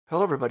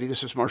Hello, everybody.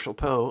 This is Marshall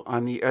Poe.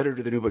 I'm the editor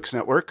of the New Books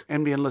Network.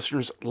 NBN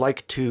listeners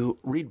like to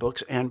read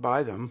books and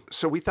buy them.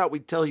 So we thought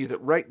we'd tell you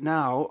that right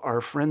now, our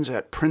friends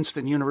at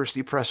Princeton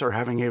University Press are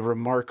having a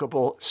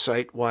remarkable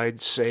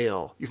site-wide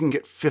sale. You can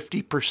get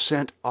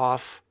 50%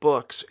 off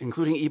books,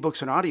 including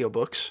ebooks and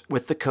audiobooks,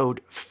 with the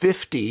code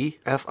 50,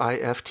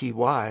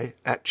 F-I-F-T-Y,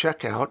 at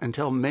checkout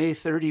until May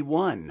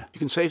 31. You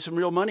can save some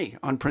real money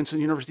on Princeton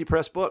University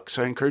Press books.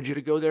 I encourage you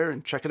to go there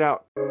and check it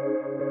out.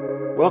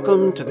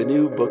 Welcome to the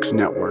New Books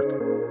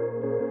Network.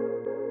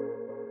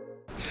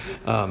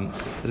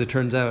 As it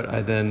turns out,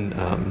 I then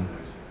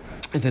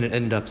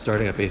ended up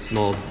starting up a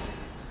small.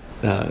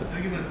 Hold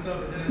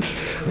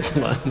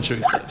on, should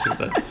we start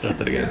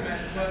that again?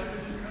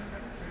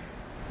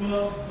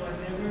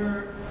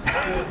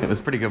 It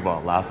was pretty good while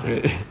it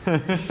lasted.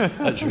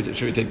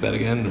 Should we take that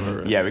again?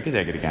 Or? Yeah, we could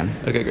take it again.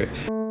 Okay, great.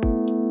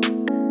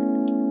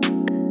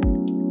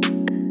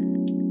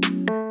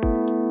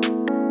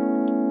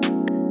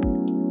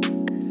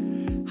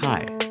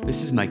 Hi,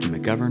 this is Mikey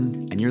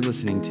McGovern, and you're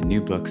listening to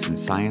New Books in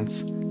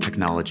Science,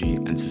 Technology,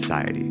 and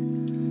Society,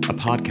 a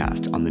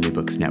podcast on the New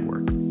Books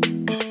Network.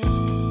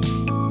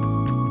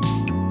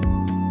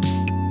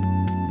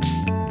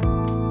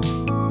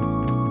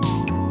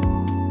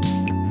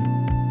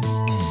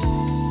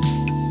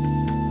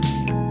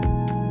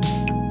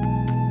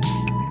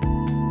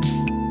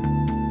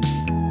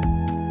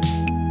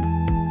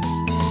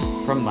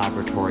 From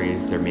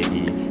laboratories, there may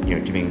be,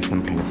 doing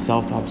some kind of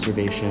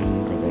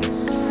self-observation, or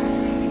they...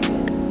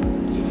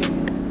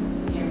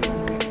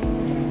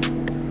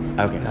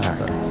 Okay,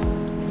 sorry.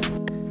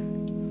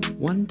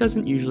 One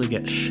doesn't usually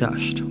get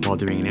shushed while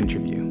doing an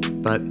interview,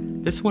 but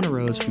this one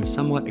arose from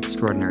somewhat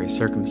extraordinary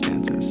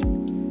circumstances.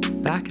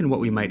 Back in what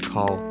we might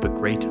call the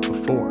Great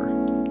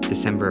Before,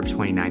 December of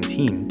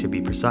 2019 to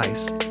be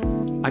precise,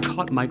 I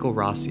caught Michael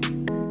Rossi,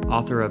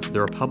 author of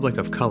The Republic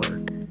of Color,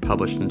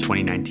 published in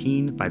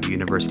 2019 by the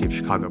University of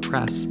Chicago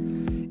Press,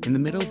 in the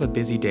middle of a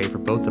busy day for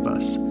both of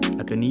us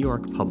at the New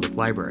York Public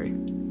Library.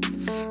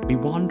 We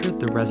wandered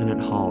the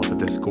resonant halls of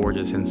this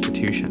gorgeous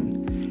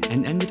institution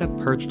and ended up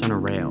perched on a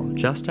rail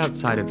just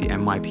outside of the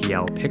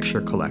NYPL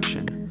Picture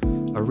Collection,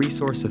 a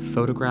resource of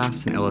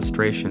photographs and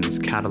illustrations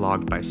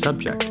cataloged by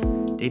subject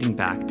dating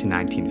back to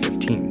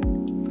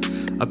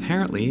 1915.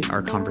 Apparently,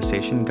 our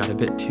conversation got a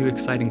bit too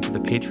exciting for the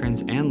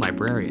patrons and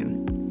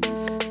librarian.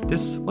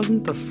 This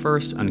wasn't the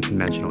first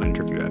unconventional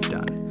interview I've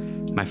done.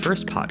 My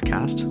first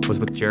podcast was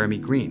with Jeremy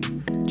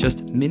Green,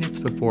 just minutes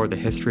before the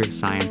History of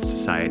Science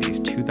Society's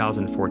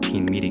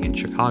 2014 meeting in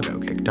Chicago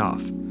kicked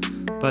off.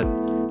 But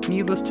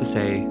needless to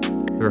say,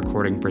 the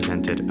recording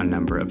presented a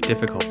number of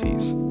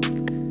difficulties.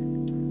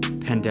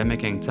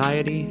 Pandemic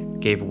anxiety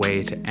gave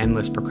way to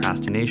endless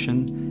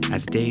procrastination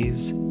as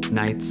days,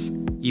 nights,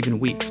 even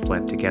weeks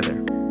bled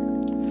together.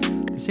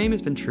 The same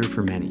has been true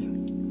for many.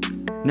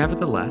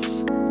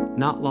 Nevertheless,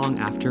 not long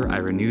after I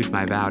renewed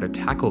my vow to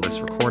tackle this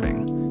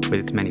recording, with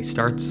its many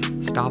starts,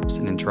 stops,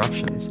 and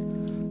interruptions,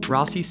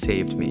 Rossi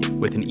saved me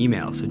with an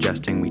email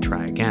suggesting we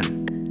try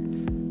again.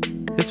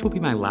 This will be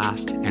my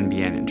last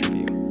NBN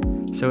interview,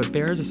 so it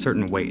bears a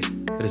certain weight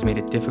that has made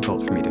it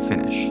difficult for me to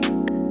finish.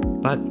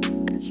 But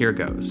here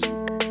goes.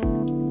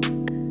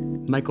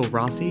 Michael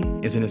Rossi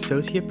is an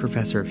associate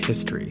professor of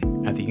history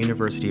at the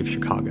University of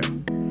Chicago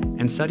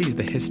and studies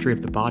the history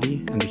of the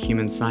body and the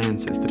human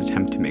sciences that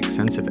attempt to make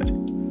sense of it.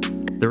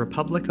 The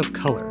Republic of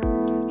Color,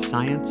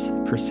 Science,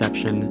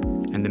 Perception,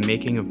 and the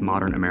Making of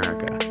Modern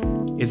America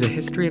is a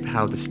history of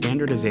how the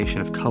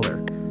standardization of color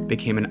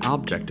became an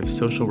object of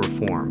social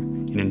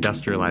reform in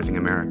industrializing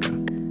America,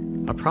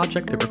 a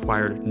project that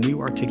required new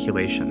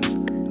articulations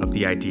of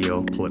the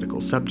ideal political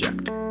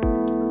subject.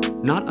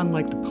 Not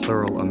unlike the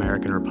plural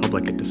American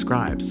Republic it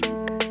describes,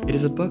 it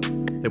is a book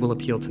that will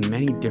appeal to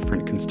many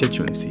different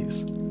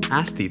constituencies.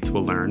 Aesthetes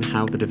will learn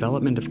how the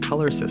development of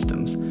color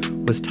systems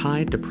was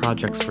tied to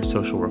projects for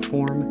social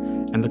reform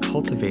and the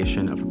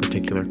cultivation of a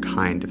particular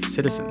kind of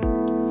citizen.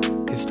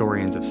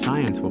 Historians of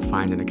science will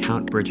find an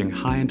account bridging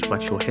high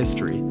intellectual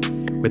history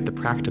with the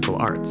practical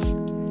arts,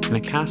 and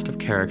a cast of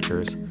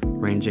characters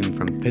ranging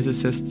from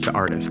physicists to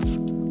artists,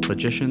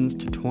 logicians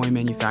to toy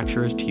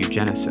manufacturers to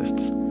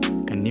eugenicists,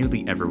 and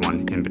nearly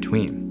everyone in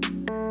between.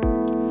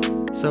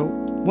 So,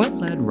 what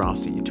led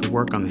Rossi to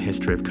work on the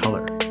history of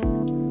color?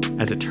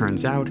 As it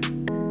turns out,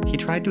 he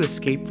tried to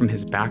escape from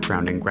his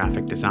background in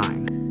graphic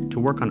design to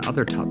work on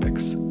other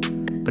topics,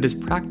 but his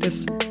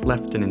practice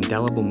left an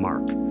indelible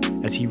mark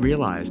as he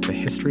realized the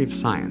history of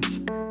science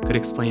could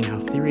explain how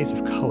theories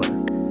of color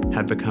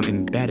have become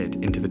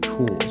embedded into the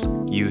tools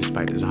used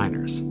by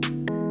designers.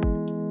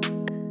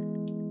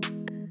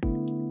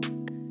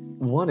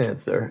 One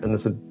answer, and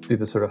this would be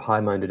the sort of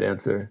high-minded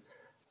answer,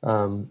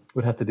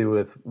 would have to do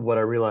with what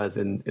I realize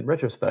in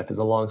retrospect is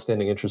a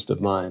long-standing interest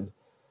of mine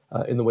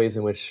in the ways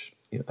in which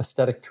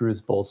aesthetic truths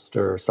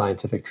bolster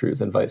scientific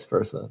truths and vice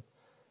versa,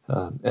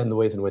 and the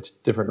ways in which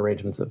different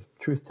arrangements of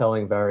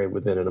truth-telling vary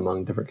within and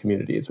among different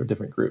communities or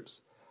different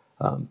groups.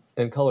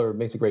 And color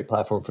makes a great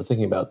platform for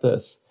thinking about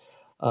this.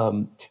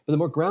 But the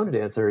more grounded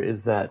answer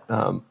is that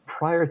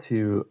prior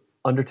to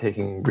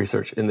undertaking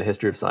research in the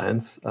history of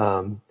science.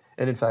 And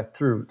in fact,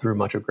 through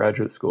much of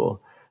graduate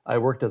school, I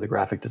worked as a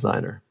graphic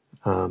designer.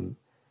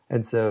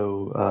 And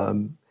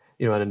so,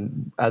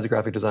 and as a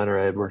graphic designer,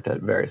 I had worked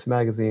at various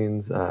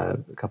magazines,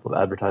 a couple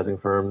of advertising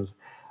firms.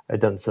 I'd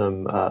done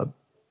some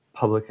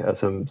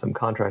some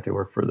contracting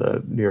work for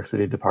the New York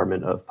City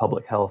Department of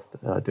Public Health,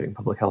 doing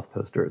public health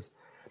posters.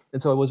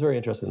 And so I was very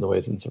interested in the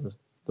ways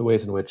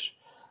in which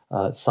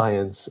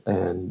science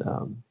and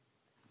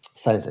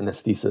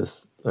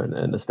aesthesis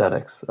and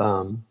aesthetics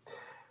sort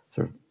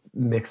of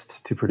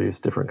mixed to produce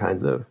different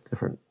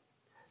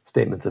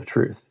statements of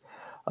truth.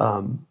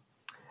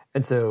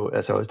 And so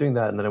I was doing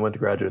that, and then I went to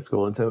graduate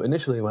school. And so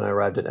initially, when I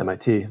arrived at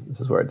MIT,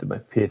 this is where I did my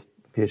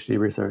PhD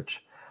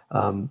research,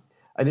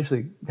 I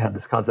initially had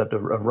this concept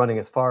of running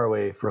as far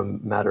away from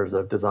matters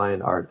of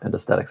design, art, and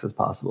aesthetics as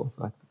possible.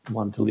 So I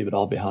wanted to leave it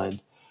all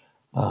behind.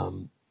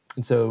 And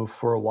so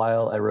for a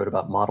while, I wrote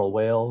about model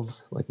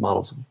whales, like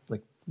whales,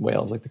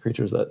 like the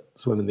creatures that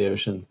swim in the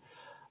ocean.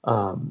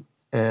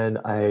 And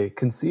I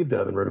conceived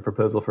of and wrote a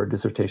proposal for a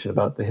dissertation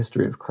about the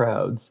history of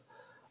crowds.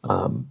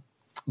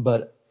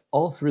 But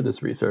all through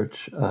this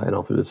research and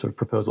all through this sort of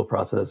proposal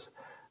process,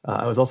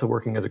 I was also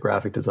working as a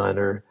graphic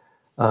designer.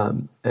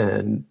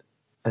 And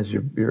as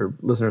your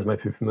listeners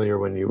might be familiar,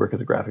 when you work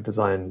as a graphic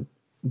designer,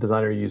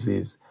 you use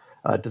these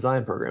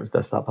design programs,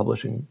 desktop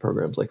publishing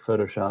programs like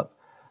Photoshop.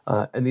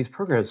 And these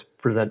programs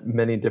present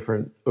many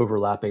different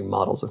overlapping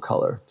models of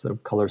color, so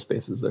color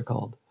spaces they're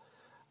called.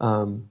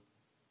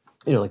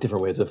 Like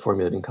different ways of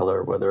formulating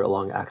color, whether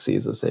along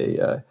axes of, say,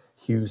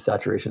 hue,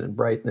 saturation, and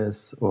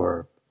brightness,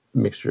 or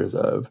mixtures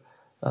of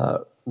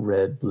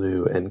red,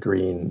 blue, and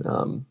green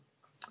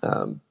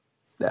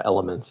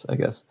elements, I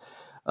guess.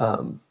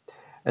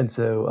 And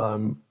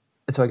so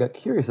I got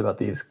curious about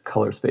these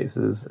color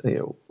spaces,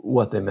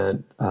 what they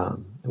meant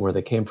and where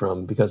they came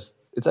from, because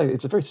it's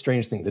a very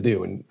strange thing to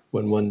do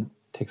when one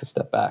takes a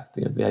step back.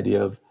 The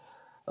idea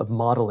of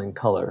modeling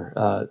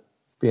color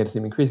began to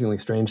seem increasingly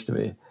strange to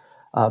me.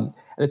 And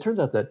it turns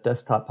out that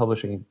desktop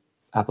publishing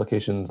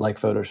applications like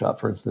Photoshop,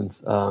 for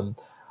instance, are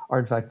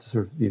in fact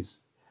sort of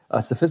these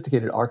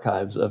sophisticated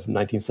archives of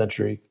 19th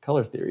century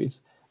color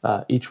theories,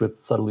 each with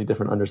subtly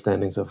different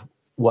understandings of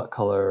what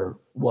color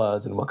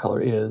was and what color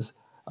is,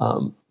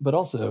 but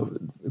also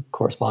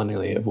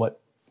correspondingly of what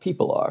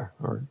people are,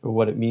 or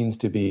what it means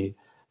to be,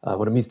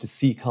 what it means to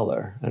see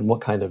color, and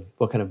what kind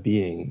of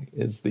being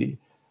is the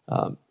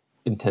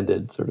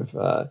intended sort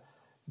of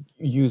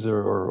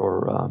user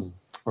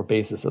or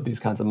basis of these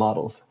kinds of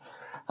models.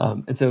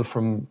 And so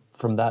from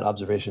that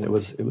observation, it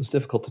was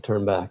difficult to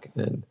turn back,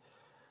 and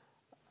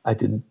I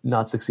did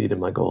not succeed in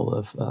my goal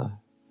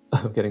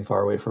of getting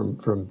far away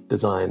from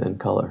design and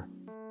color.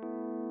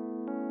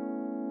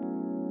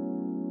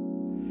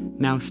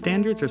 Now,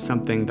 standards are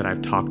something that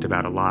I've talked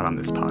about a lot on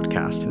this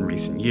podcast in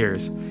recent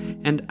years,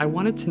 and I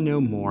wanted to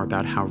know more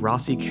about how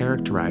Rossi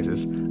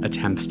characterizes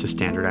attempts to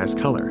standardize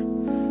color.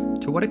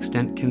 To what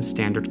extent can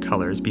standard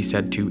colors be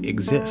said to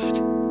exist?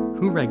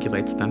 Who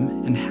regulates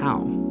them, and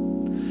how?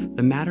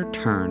 The matter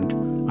turned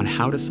on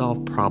how to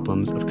solve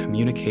problems of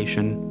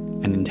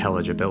communication and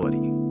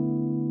intelligibility.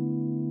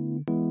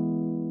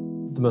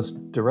 The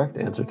most direct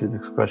answer to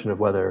this question of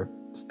whether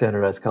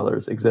standardized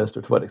colors exist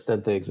or to what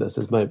extent they exist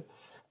is my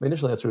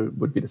initial answer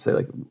would be to say,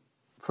 like,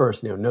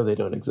 first, no, they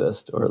don't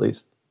exist, or at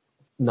least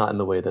not in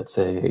the way that,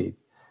 say,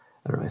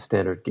 a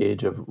standard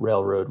gauge of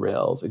railroad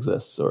rails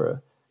exists,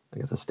 or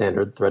a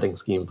standard threading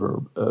scheme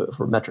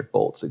for metric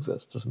bolts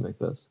exists, or something like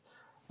this.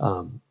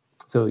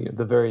 So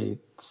the very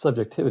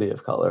subjectivity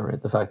of color,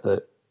 right? The fact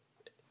that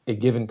a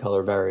given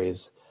color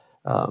varies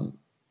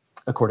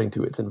according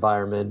to its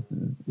environment,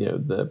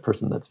 the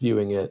person that's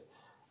viewing it,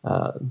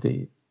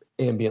 the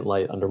ambient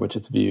light under which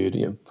it's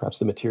viewed, perhaps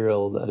the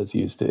material that is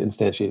used to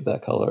instantiate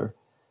that color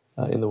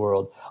in the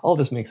world. All of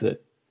this makes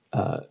it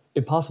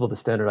impossible to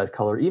standardize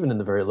color, even in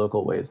the very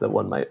local ways that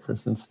one might, for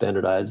instance,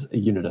 standardize a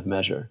unit of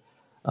measure.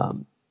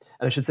 And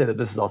I should say that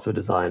this is also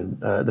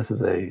this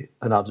is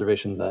an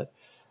observation that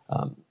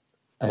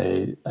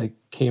I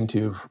came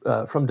to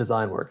from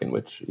design work, in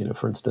which,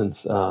 for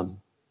instance, I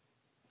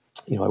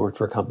worked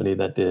for a company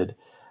that did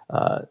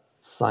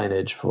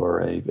signage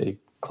for a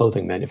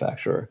clothing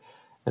manufacturer,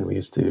 and we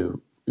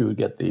would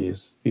get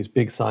these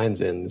big signs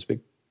these big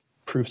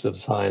proofs of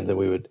signs, and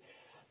we would,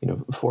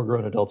 four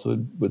grown adults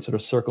would sort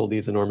of circle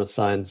these enormous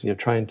signs,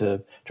 trying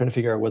to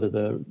figure out whether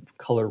the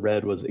color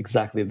red was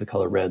exactly the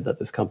color red that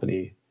this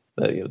company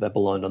that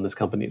belonged on this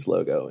company's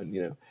logo,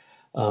 and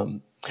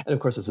of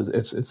course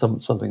it's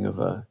something of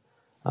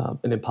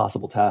an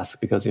impossible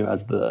task, because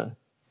as the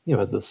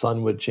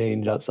sun would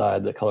change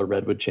outside, the color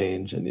red would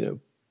change, and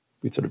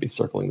we'd sort of be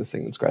circling this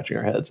thing and scratching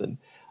our heads, and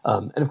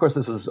of course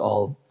this was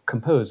all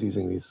composed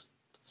using these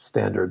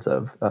standards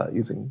of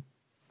using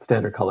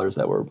standard colors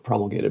that were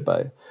promulgated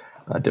by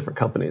different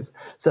companies.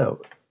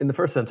 So in the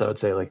first sense, I would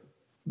say, like,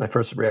 my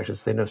first reaction is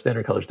to say no,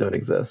 standard colors don't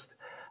exist.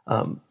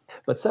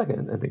 But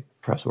second, I think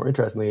perhaps more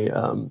interestingly,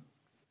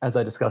 as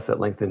I discuss at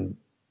length in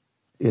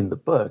the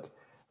book,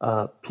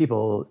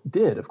 people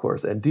did, of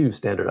course, and do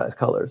standardize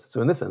colors.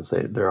 So in this sense,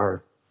 there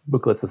are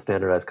booklets of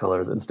standardized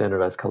colors and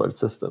standardized colored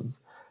systems.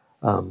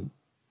 And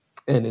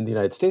in the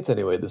United States,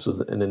 anyway, this was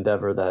an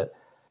endeavor that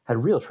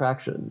had real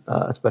traction,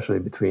 especially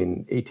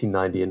between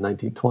 1890 and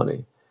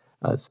 1920.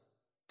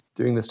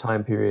 During this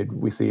time period,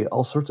 we see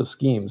all sorts of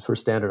schemes for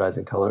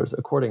standardizing colors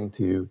according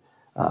to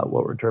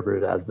what were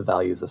interpreted as the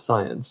values of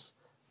science.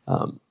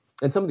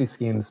 And some of these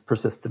schemes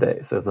persist today.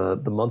 So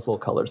the Munsell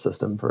color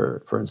system,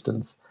 for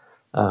instance,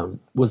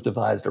 was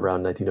devised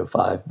around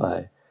 1905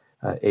 by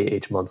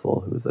A.H.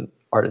 Munsell, who was an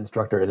art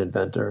instructor and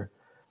inventor.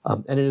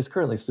 And it is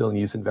currently still in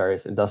use in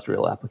various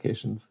industrial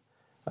applications.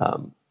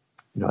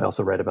 I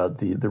also read about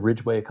the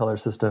Ridgway color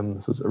system.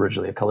 This was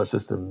originally a color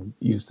system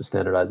used to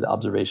standardize the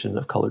observation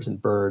of colors in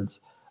birds,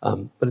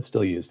 but it's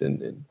still used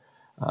in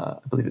I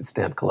believe, in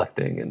stamp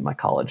collecting and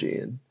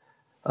mycology and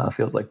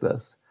fields like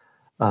this.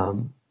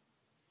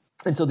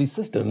 And so these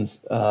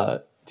systems,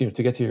 to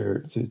get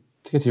to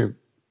your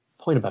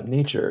point about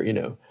nature,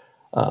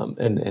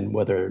 and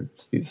whether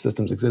these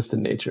systems exist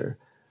in nature,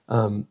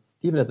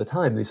 even at the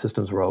time, these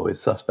systems were always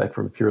suspect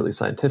from a purely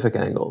scientific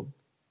angle,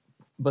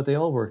 but they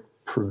all worked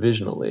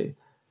provisionally.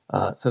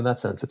 So in that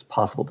sense, it's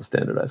possible to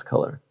standardize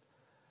color.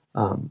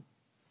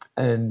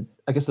 And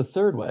I guess the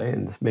third way,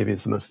 and this maybe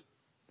is the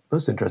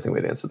most interesting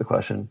way to answer the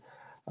question,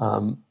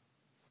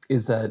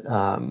 is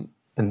that,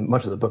 and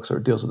much of the book sort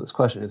of deals with this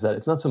question, is that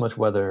it's not so much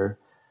whether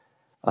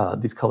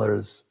these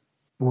colors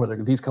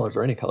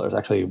or any colors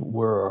actually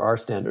were or are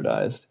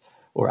standardized,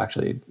 or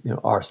actually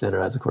are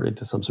standardized according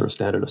to some sort of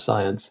standard of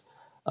science,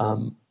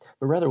 but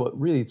rather what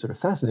really sort of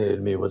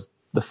fascinated me was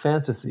the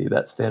fantasy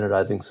that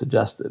standardizing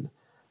suggested,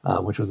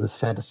 which was this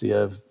fantasy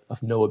of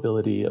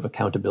knowability, of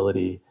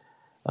accountability,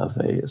 of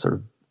a sort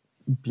of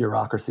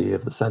bureaucracy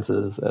of the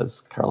senses,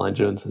 as Caroline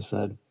Jones has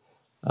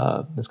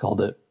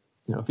called it.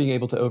 Being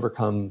able to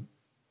overcome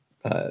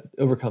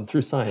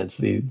through science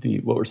the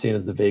what we're seeing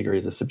as the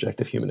vagaries of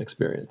subjective human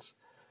experience.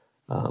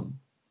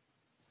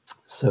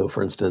 So,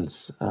 for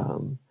instance,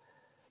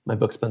 my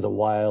book spends a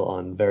while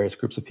on various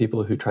groups of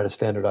people who try to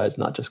standardize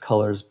not just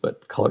colors,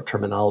 but color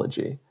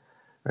terminology,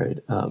 right?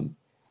 And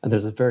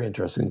there's a very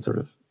interesting sort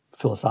of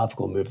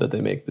philosophical move that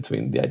they make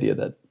between the idea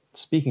that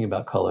speaking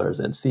about colors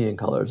and seeing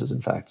colors is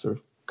in fact sort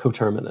of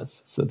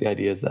coterminous. So the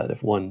idea is that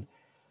if one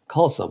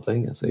calls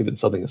something,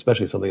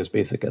 especially something as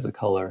basic as a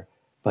color,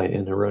 by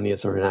an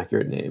erroneous or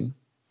inaccurate name,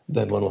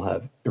 then one will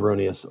have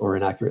erroneous or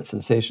inaccurate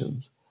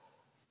sensations.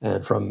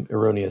 And from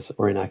erroneous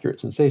or inaccurate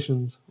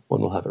sensations,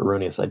 one will have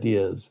erroneous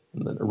ideas,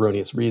 and then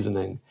erroneous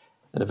reasoning.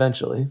 And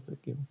eventually,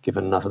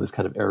 given enough of this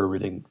kind of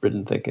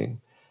error-ridden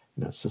thinking,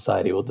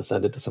 society will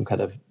descend into some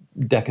kind of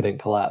decadent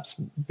collapse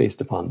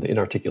based upon the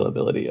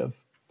inarticulability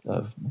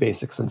of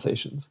basic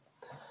sensations.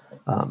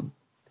 And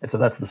so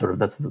that's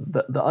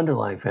the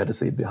underlying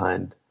fantasy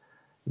behind,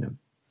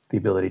 the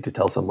ability to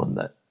tell someone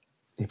that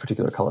a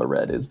particular color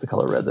red is the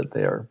color red that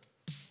they are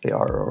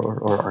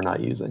or are not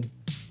using.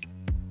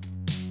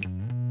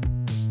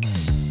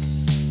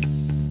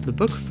 The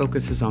book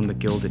focuses on the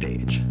Gilded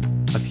Age,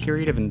 a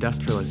period of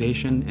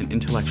industrialization and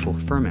intellectual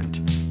ferment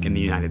in the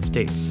United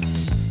States.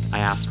 I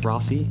asked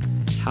Rossi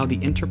how the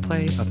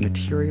interplay of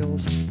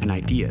materials and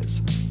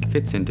ideas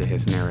fits into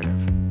his narrative.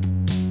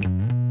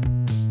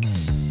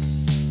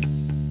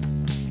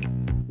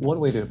 One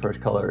way to approach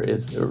color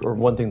or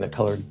one thing that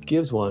color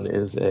gives one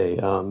is a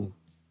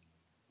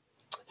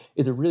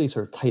really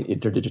sort of tight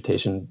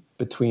interdigitation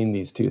between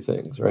these two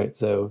things, right?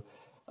 So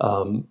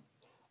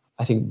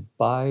I think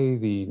by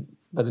the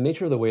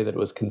nature of the way that it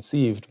was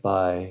conceived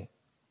by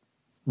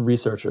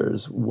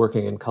researchers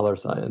working in color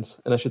science,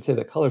 and I should say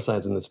that color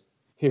science in this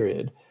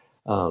period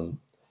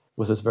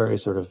was this very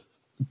sort of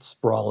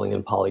sprawling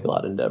and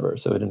polyglot endeavor.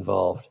 So it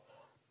involved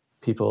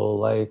people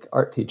like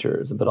art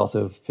teachers, but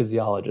also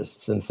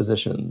physiologists and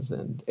physicians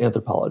and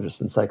anthropologists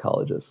and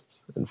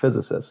psychologists and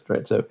physicists,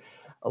 right? So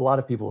a lot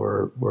of people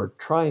were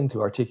trying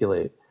to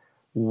articulate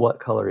what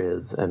color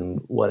is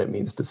and what it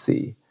means to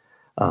see.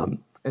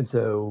 And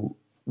so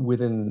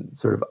within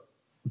sort of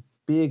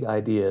big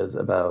ideas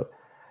about,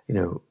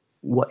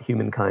 what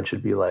humankind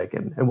should be like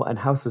and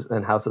how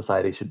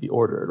society should be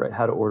ordered, right?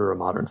 How to order a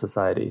modern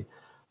society.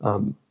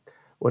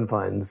 One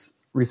finds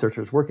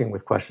researchers working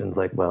with questions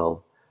like,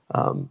 well,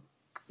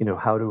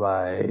 how do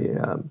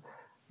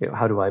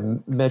I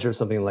measure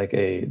something like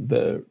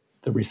the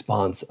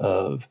response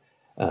of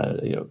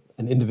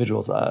an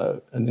individual's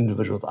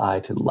eye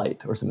to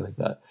light or something like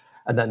that,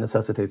 and that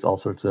necessitates all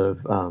sorts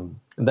of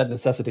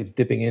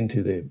dipping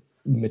into the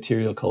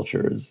material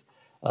cultures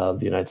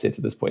of the United States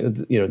at this point.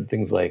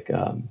 Things like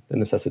it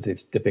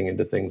necessitates dipping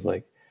into things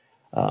like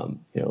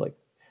like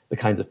the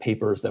kinds of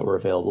papers that were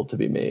available to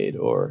be made,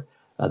 or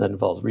that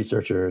involves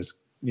researchers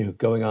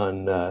going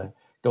on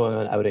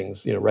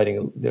outings,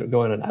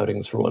 going on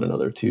outings for one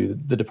another to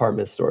the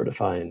department store to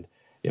find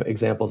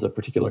examples of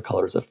particular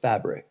colors of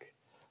fabric,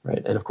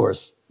 right? And of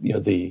course,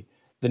 the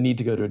need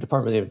to go to a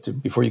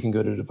department before you can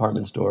go to a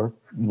department store,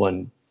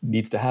 one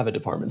needs to have a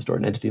department store,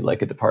 an entity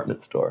like a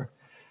department store.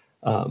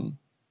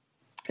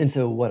 And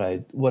so what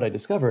I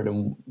discovered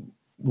and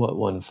what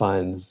one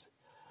finds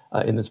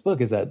in this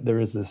book is that there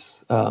is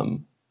this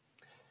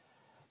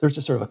there's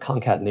just sort of a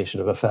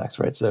concatenation of effects,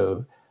 right?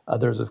 So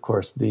there's, of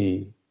course,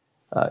 in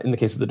the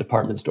case of the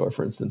department store,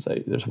 for instance,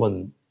 there's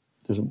one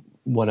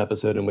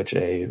episode in which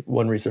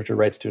one researcher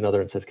writes to another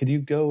and says, "Could you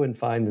go and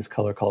find this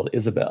color called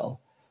Isabel?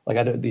 Like,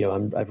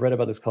 I've read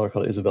about this color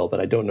called Isabel, but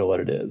I don't know what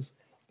it is.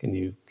 Can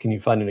you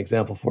find an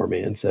example for me?"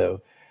 And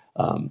so,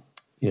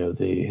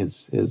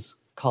 his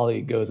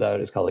colleague goes out.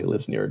 His colleague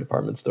lives near a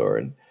department store,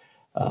 and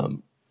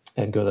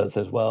goes out and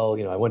says, "Well,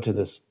 I went to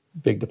this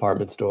big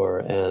department store,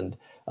 and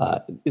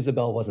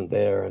Isabel wasn't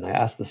there. And I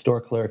asked the store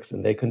clerks,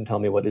 and they couldn't tell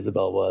me what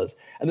Isabel was."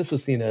 And this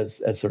was seen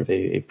as sort of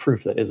a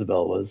proof that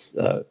Isabel was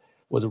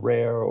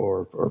rare,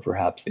 or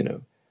perhaps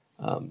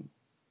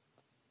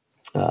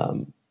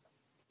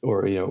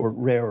or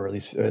rare, or at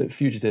least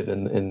fugitive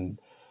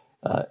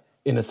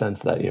in a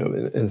sense that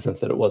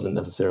it wasn't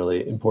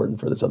necessarily important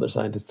for this other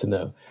scientist to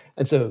know.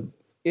 And so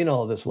in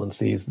all of this, one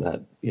sees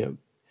that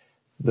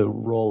the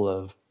role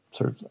of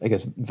sort of, I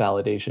guess,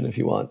 validation, if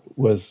you want,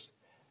 was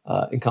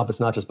encompassed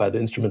not just by the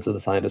instruments of the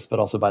scientists, but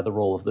also by the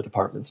role of the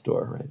department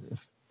store. Right?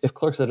 If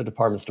clerks at a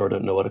department store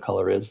don't know what a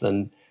color is,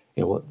 then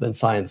then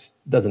science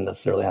doesn't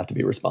necessarily have to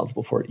be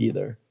responsible for it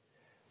either.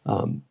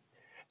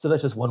 So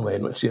that's just one way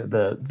in which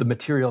the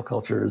material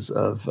cultures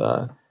of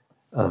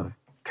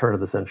turn of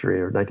the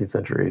century or 19th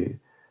century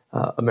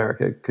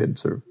America could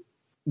sort of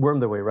worm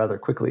their way rather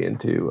quickly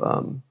into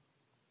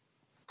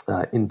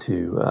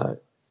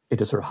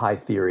sort of high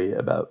theory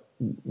about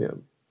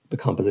the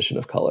composition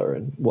of color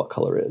and what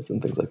color is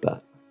and things like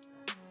that.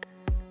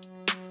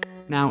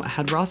 Now,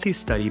 had Rossi's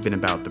study been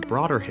about the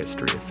broader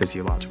history of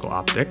physiological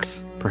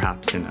optics,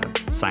 perhaps in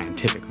a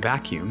scientific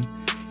vacuum,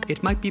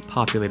 it might be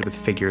populated with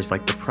figures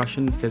like the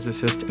Prussian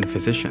physicist and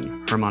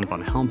physician Hermann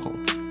von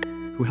Helmholtz,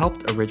 who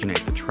helped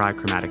originate the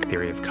trichromatic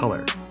theory of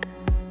color.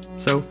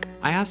 So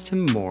I asked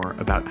him more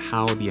about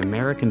how the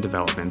American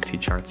developments he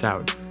charts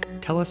out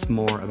tell us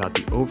more about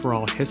the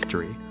overall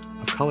history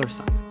of color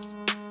science.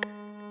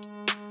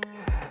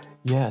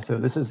 Yeah, so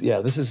this is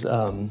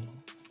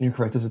you're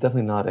correct. This is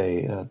definitely not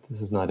a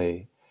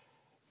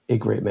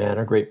great man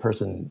or great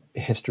person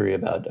history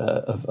about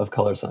of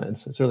color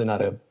science. It's really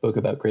not a book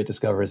about great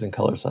discoveries in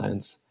color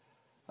science,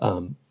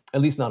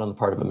 at least not on the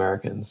part of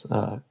Americans.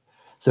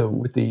 So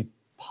with the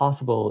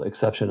possible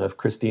exception of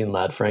Christine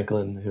Ladd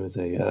Franklin, who is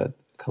a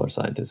color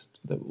scientist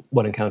that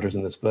one encounters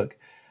in this book,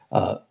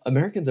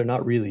 Americans are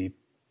not really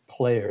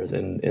players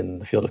in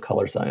the field of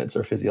color science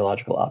or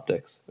physiological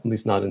optics, at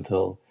least not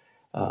until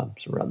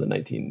around the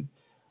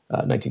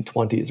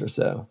 1920s or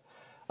so.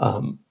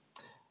 And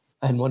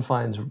one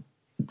finds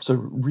sort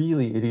of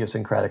really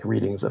idiosyncratic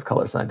readings of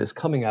color scientists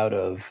coming out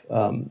of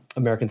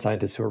American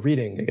scientists who are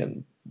reading,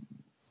 again,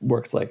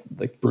 works like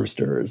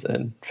Brewster's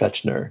and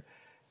Fechner,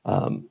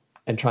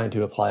 and trying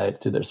to apply it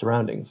to their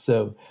surroundings.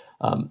 So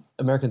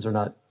Americans are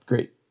not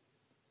great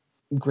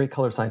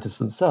color scientists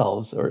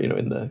themselves, or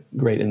in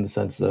the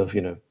sense of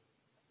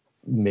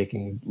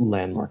making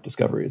landmark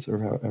discoveries, or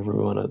however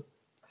we want to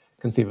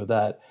conceive of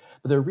that.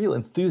 But they're real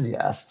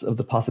enthusiasts of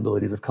the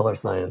possibilities of color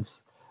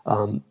science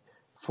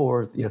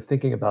for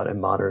thinking about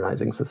and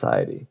modernizing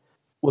society.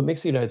 What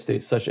makes the United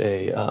States such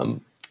a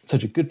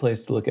good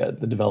place to look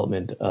at the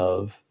development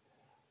of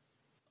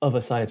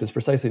a science is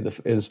precisely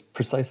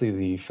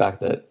the fact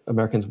that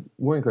Americans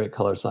weren't great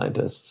color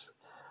scientists,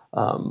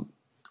 or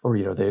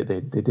they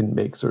didn't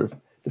make sort of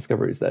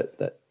discoveries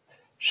that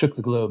shook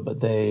the globe, but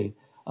they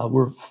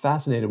were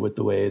fascinated with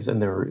the ways,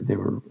 and they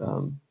were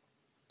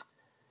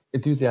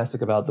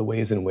enthusiastic about the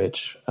ways in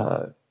which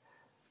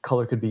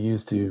color could be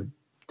used to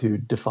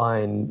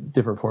define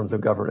different forms of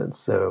governance.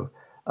 So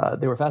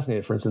they were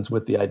fascinated, for instance,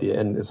 with the idea,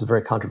 and this was a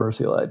very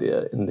controversial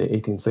idea in the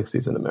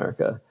 1860s in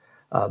America.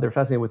 They're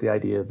fascinated with the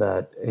idea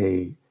that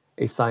a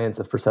science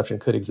of perception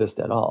could exist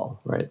at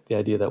all, right? The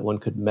idea that one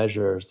could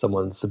measure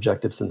someone's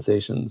subjective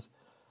sensations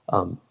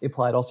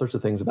implied all sorts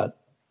of things about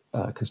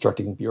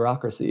constructing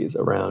bureaucracies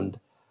around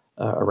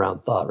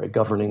thought, right?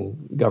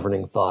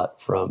 Governing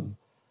thought from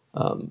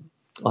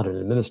on an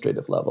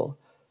administrative level.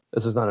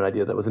 This was not an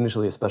idea that was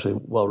initially especially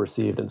well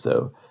received, and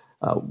so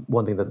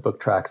one thing that the book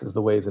tracks is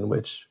the ways in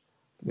which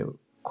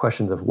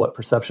questions of what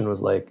perception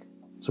was like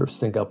sort of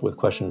sync up with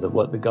questions of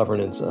what the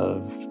governance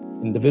of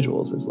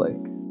individuals is like.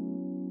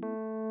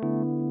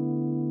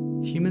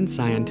 Human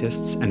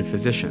scientists and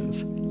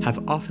physicians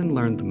have often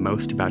learned the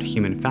most about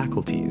human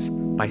faculties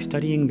by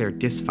studying their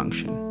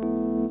dysfunction,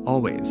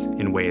 always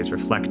in ways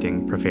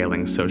reflecting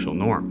prevailing social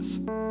norms.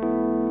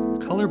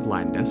 Color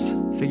blindness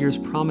figures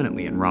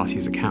prominently in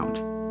Rossi's account,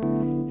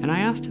 and I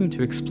asked him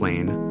to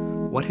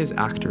explain what his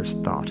actors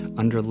thought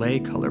underlay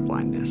color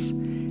blindness,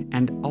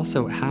 and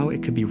also how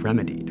it could be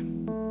remedied.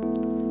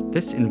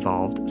 This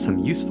involved some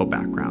useful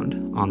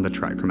background on the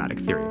trichromatic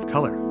theory of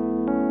color.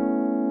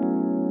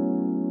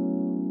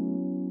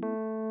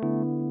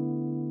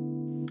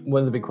 One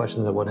of the big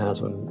questions that one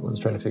has when one's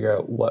trying to figure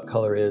out what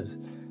color is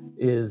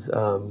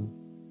and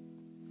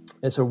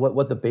so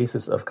what the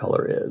basis of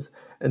color is.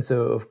 And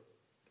so, of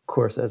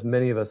course, as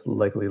many of us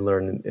likely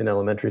learn in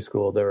elementary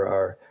school, there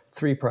are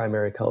three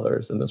primary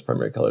colors, and those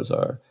primary colors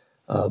are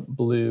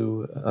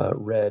blue,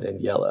 red,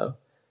 and yellow.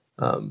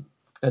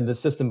 And the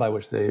system by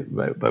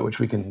which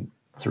we can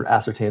sort of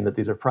ascertain that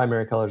these are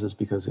primary colors is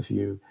because if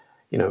you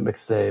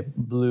mix, say,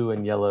 blue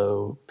and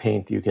yellow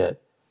paint, you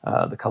get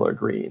the color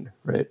green,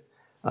 right?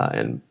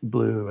 And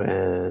blue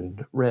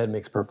and red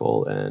makes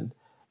purple, and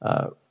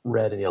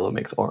red and yellow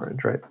makes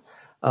orange, right?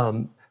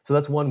 So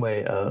that's one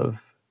way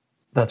of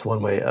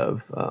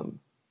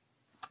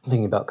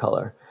thinking about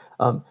color.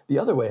 The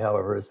other way,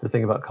 however, is to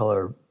think about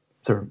color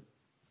sort of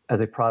as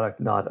a product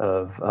not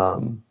of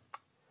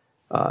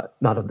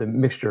the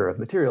mixture of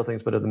material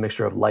things, but of the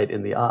mixture of light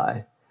in the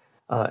eye.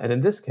 And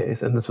in this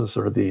case, and this was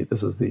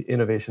the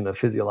innovation of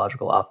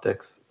physiological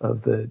optics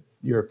of the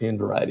European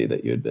variety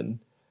that you've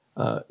been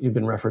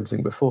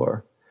referencing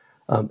before.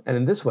 And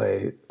in this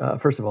way,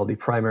 first of all, the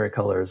primary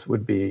colors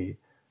would be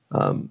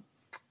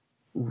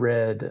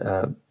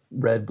red,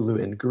 blue,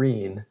 and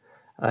green.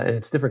 And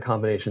it's different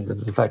combinations.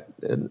 It's in fact,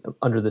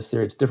 under this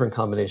theory, it's different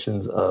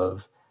combinations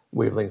of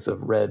wavelengths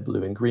of red,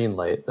 blue, and green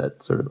light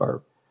that sort of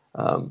are,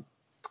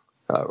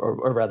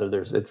 or rather,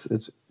 it's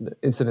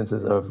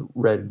incidences of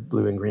red,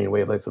 blue, and green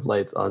wavelengths of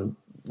lights on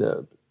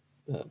the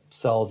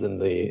cells in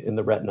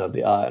the retina of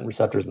the eye and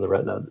receptors in the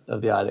retina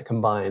of the eye that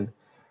combine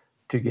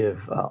to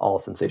give all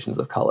sensations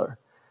of color.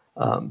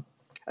 And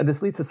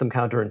this leads to some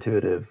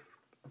counterintuitive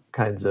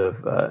kinds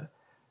of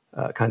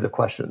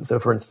questions. So,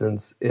 for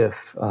instance,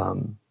 if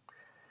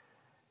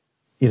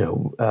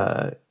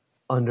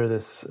under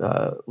this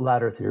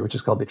latter theory, which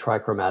is called the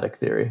trichromatic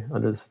theory,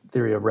 under this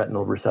theory of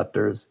retinal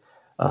receptors,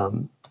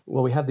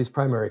 we have these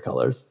primary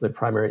colors, the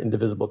primary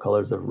indivisible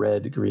colors of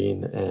red,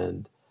 green,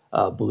 and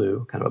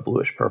blue, kind of a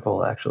bluish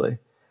purple, actually.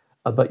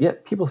 But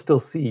yet people still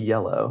see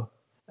yellow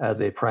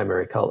as a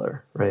primary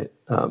color, right?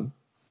 In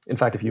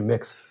fact, if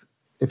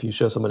you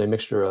show someone a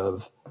mixture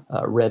of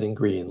red and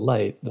green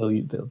light,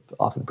 they'll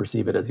often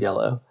perceive it as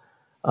yellow.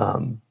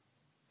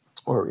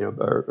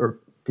 Or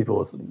people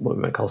with what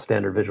we might call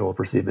standard vision will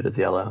perceive it as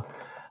yellow.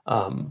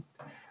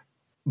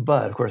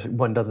 But of course,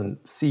 one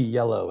doesn't see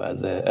yellow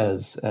as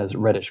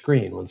reddish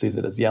green. One sees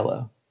it as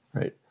yellow,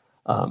 right?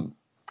 And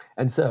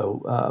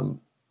so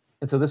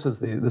this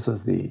was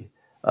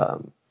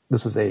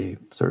a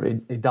sort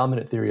of a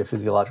dominant theory of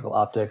physiological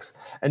optics.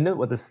 And note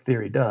what this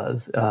theory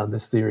does.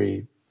 This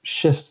theory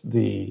shifts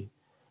the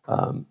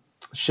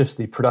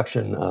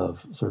production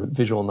of sort of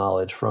visual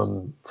knowledge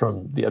from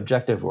the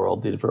objective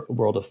world, the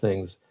world of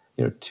things,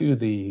 to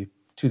the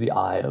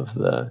eye of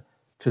the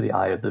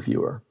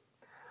viewer.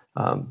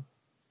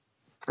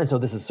 And so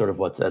this is sort of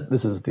what's at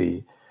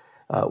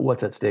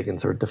stake in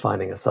sort of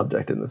defining a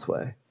subject in this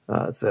way.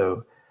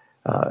 So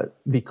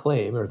the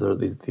claim, or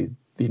the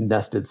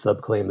nested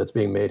subclaim that's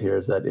being made here,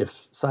 is that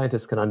if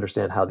scientists can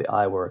understand how the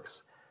eye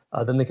works,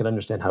 then they can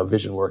understand how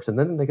vision works, and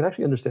then they can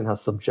actually understand how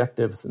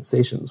subjective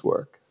sensations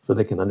work. So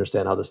they can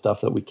understand how the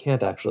stuff that we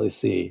can't actually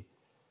see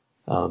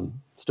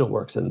still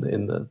works in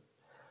the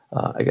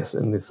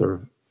these sort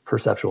of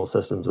perceptual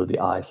systems, or the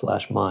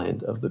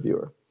eye/mind of the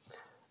viewer.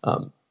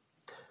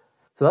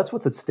 So that's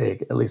what's at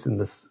stake, at least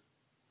with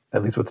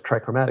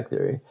trichromatic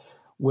theory,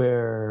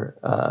 where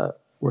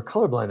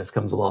color blindness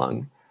comes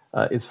along.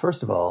 Is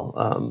first of all,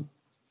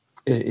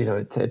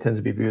 it tends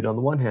to be viewed on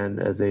the one hand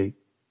as a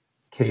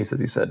case,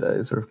 as you said,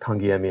 a sort of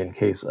Kangiemian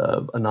case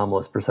of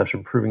anomalous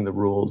perception proving the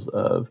rules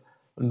of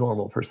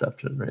normal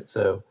perception, right?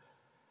 So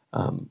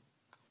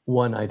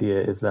one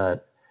idea is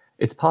that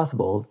it's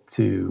possible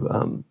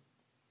to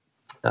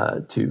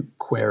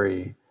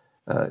query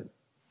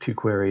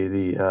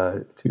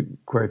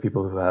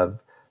people who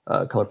have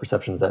color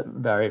perceptions that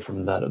vary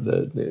from that of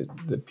the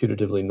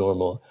putatively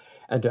normal,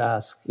 and to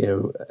ask,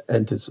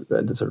 and to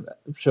sort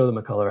of show them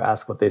a color,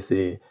 ask what they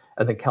see,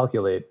 and then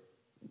calculate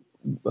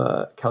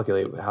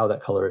how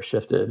that color is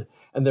shifted,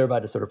 and thereby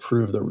to sort of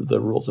prove the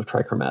rules of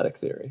trichromatic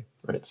theory,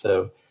 right?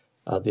 So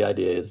the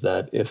idea is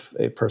that if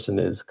a person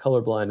is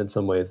colorblind in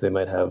some ways, they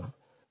might have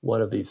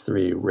one of these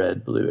three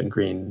red, blue, and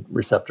green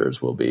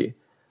receptors will be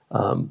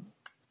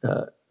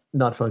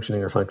not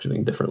functioning or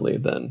functioning differently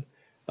than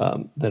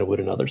it would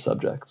in other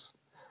subjects.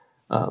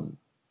 And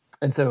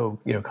so,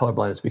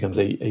 colorblindness becomes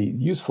a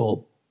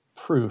useful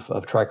proof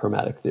of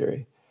trichromatic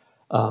theory.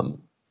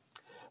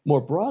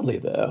 More broadly,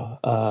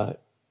 though,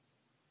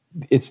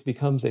 it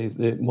becomes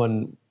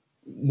one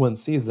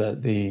sees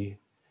that the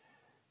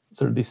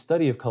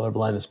study of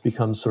colorblindness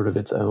becomes sort of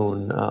its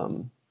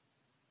own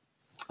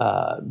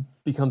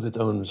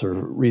sort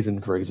of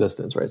reason for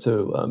existence, right?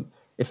 So,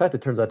 in fact,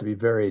 it turns out to be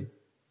very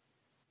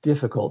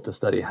difficult to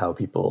study how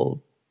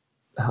people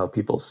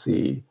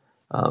see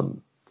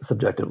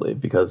subjectively,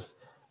 because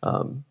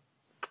for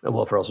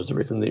all sorts of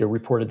reasons, the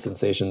reported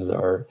sensations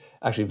are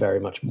actually very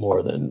much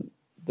more than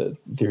the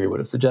theory would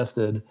have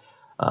suggested.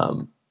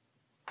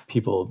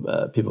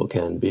 People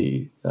can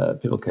there's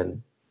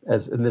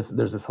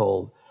a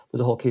whole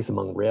case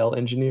among rail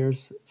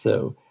engineers.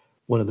 So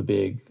one of the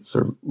big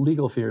sort of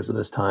legal fears of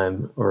this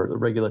time, or the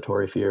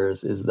regulatory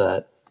fears, is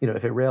that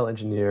if a rail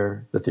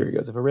engineer, the theory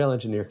goes, if a rail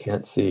engineer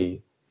can't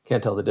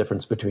tell the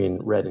difference between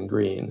red and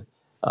green,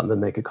 then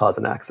they could cause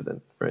an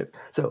accident, right?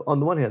 So on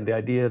the one hand, the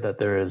idea that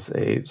there is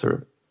a sort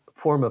of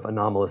form of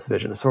anomalous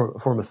vision, a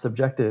form of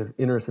subjective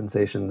inner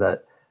sensation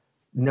that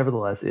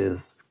nevertheless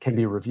can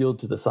be revealed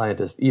to the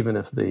scientist, even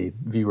if the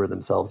viewer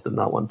themselves did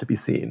not want it to be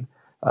seen.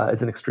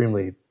 It's an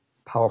extremely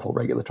powerful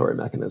regulatory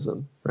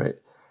mechanism, right?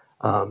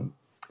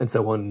 And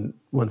so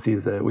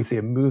we see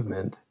a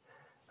movement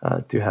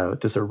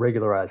to sort of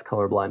regularize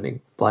color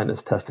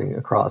blindness testing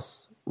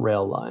across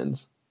rail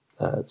lines,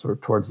 sort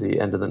of towards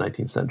the end of the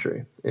 19th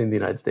century in the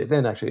United States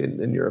and actually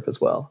in Europe as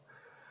well.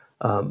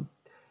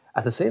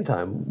 At the same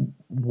time,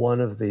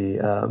 one of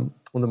the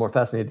more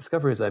fascinating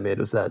discoveries I made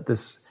was that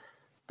this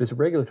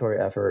regulatory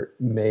effort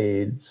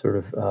made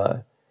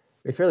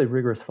fairly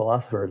rigorous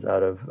philosophers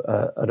out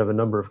of a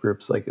number of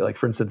groups, like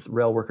for instance,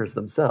 rail workers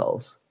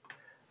themselves.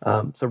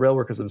 So rail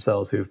workers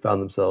themselves who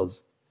found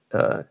themselves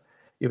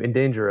in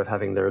danger of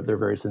having their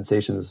very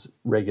sensations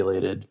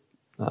regulated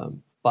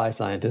by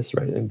scientists,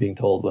 right, and being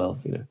told, well,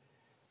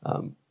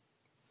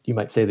 you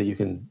might say that you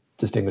can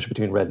distinguish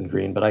between red and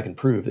green, but I can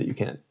prove that you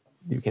can't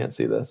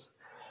see this.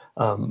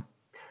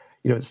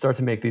 Start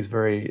to make these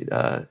very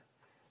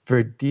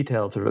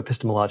detailed sort of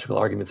epistemological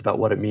arguments about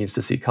what it means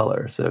to see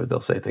color. So they'll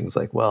say things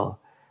like, well,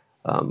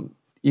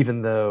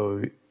 even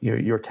though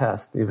your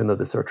test, even though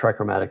this sort of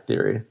trichromatic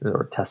theory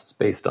or tests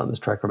based on this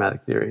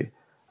trichromatic theory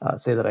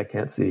say that I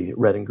can't see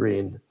red and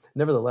green,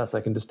 nevertheless,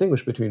 I can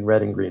distinguish between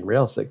red and green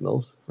rail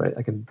signals, right?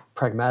 I can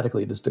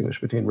pragmatically distinguish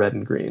between red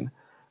and green.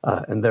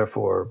 And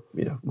therefore,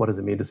 what does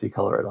it mean to see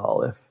color at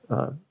all? If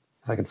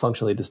I can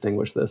functionally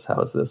distinguish this,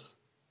 how is this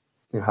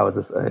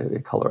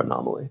a color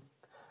anomaly?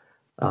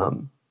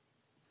 And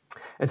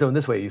so in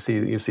this way, you see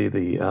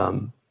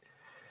the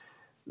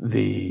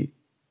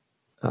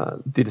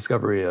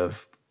discovery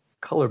of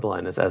color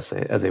blindness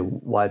as a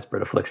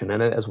widespread affliction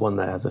and as one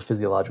that has a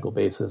physiological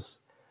basis,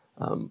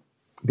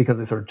 because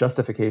it's sort of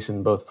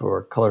justification both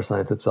for color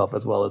science itself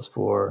as well as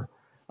for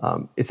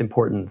its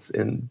importance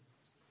in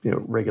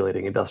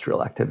regulating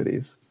industrial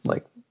activities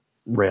like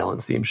rail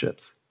and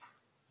steamships.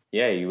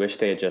 Yeah, you wish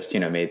they had just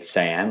made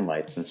cyan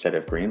lights instead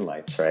of green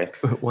lights, right?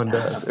 One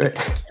does, right?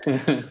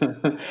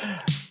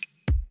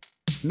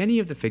 Many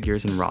of the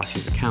figures in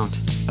Rossi's account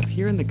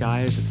appear in the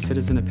guise of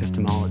citizen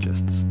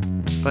epistemologists,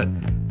 but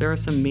there are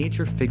some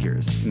major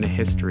figures in the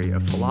history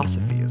of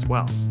philosophy as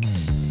well.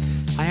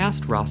 I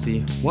asked Rossi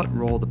what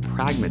role the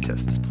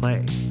pragmatists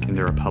play in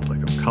the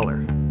Republic of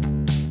Color.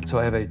 So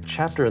I have a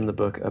chapter in the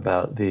book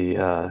about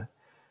the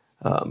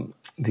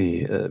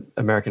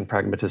American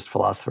pragmatist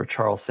philosopher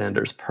Charles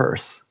Sanders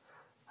Peirce.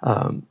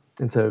 And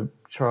so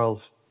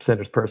Charles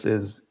Sanders Peirce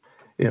is,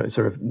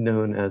 sort of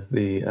known as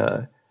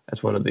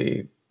as one of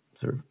the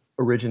sort of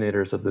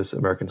originators of this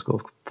American school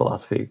of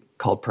philosophy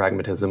called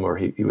pragmatism, or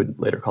he would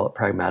later call it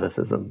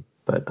pragmaticism.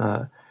 But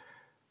I'm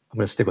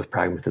going to stick with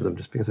pragmatism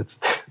just because it's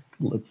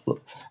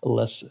a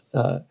less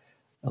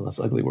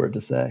ugly word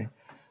to say.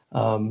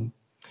 So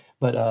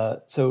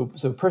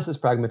Peirce's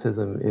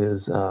pragmatism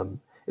is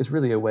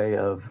really a way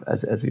of,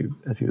 as you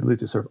allude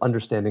to, sort of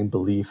understanding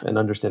belief and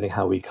understanding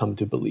how we come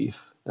to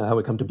believe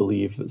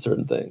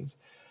certain things,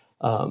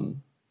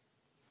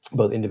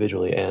 both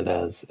individually and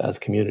as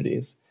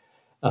communities.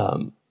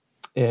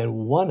 And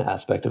one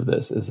aspect of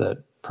this is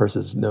that Peirce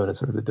is known as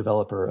sort of the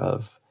developer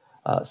of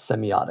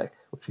semiotic,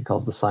 which he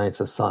calls the science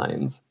of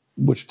signs,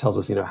 which tells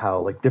us, how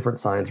like different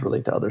signs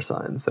relate to other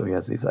signs. So he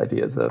has these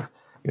ideas of,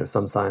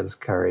 some signs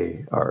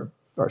are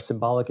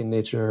symbolic in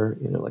nature,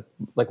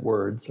 like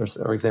words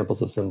are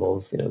examples of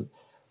symbols.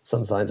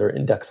 Some signs are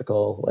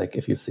indexical, like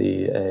if you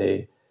see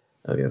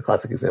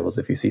classic examples,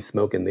 if you see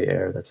smoke in the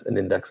air, that's an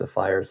index of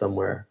fire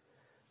somewhere.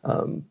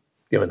 In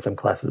some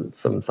classes,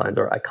 some signs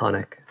are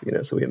iconic,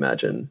 so we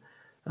imagine,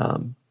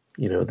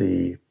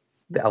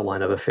 the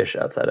outline of a fish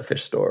outside a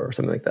fish store or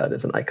something like that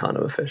is an icon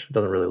of a fish. It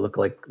doesn't really look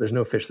like, there's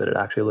no fish that it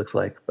actually looks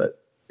like,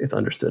 but it's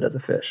understood as a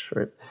fish,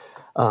 right?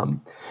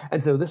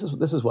 And so this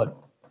is what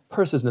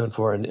Peirce is known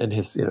for, and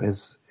his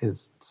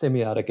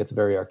semiotic gets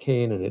very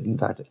arcane, and it in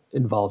fact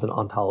involves an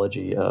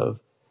ontology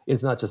of,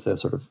 it's not just a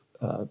sort of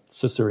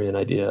Saussurean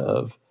idea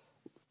of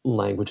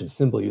language and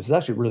symbol use. It's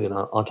actually really an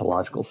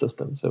ontological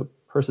system. So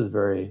Peirce is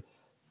very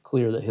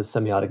clear that his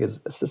semiotic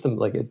is a system,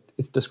 like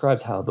it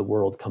describes how the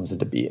world comes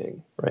into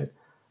being, right?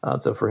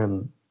 So for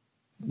him,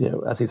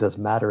 as he says,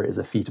 matter is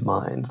a feat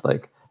mind,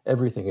 like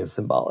everything is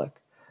symbolic,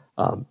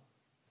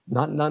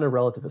 not in a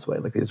relativist way.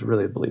 Like he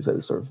really believes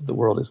that sort of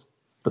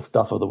the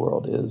stuff of the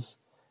world is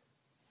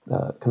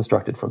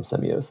constructed from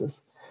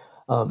semiosis.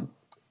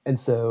 And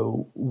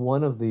so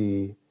one of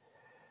the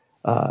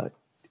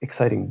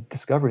exciting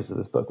discoveries of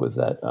this book was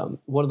that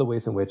one of the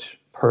ways in which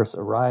Peirce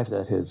arrived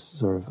at his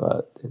sort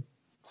of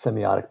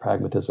semiotic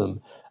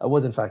pragmatism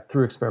was in fact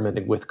through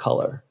experimenting with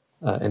color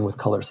and with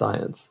color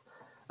science.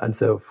 And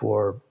so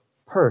for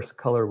Peirce,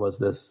 color was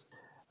this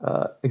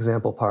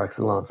example par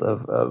excellence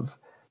of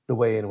the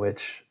way in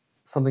which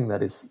something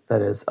that is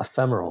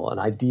ephemeral, an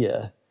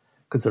idea,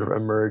 could sort of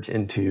emerge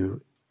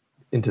into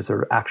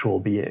sort of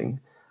actual being.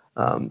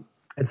 And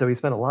so he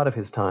spent a lot of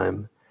his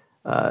time,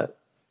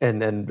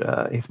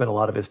 he spent a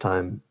lot of his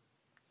time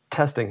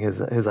testing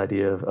his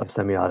idea of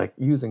semiotic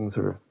using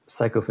sort of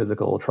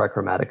psychophysical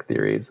trichromatic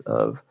theories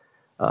of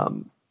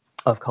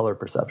of color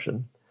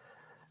perception.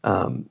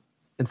 And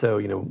so,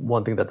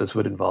 one thing that this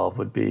would involve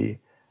would be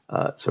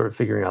sort of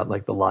figuring out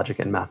like the logic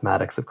and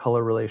mathematics of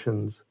color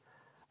relations.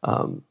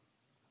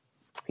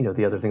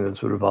 The other thing that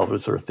this would involve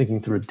was sort of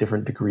thinking through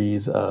different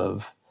degrees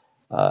and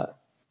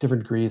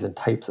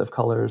types of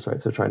colors,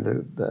 right? So trying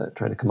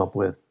to come up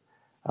with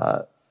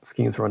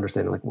schemes for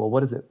understanding, like, well,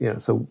 what is it?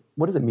 So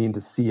what does it mean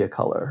to see a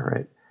color,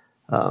 right?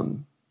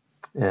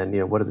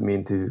 And what does it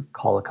mean to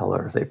call a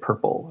color, say,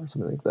 purple or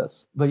something like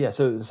this? But yeah,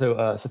 so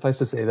suffice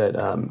to say that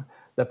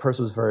that Peirce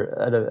was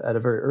at a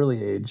very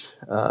early age,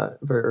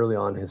 very early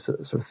on, his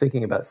sort of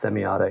thinking about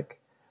semiotic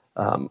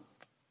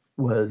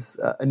was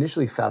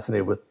initially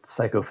fascinated with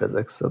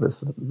psychophysics. So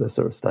this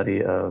sort of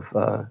study of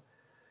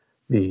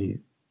the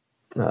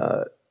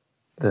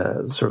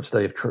sort of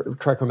study of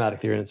trichromatic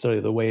theory and study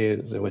of the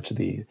ways in which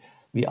the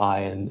eye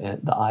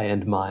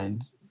and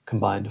mind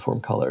combine to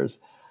form colors.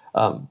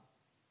 But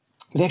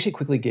he actually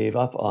quickly gave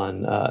up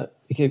on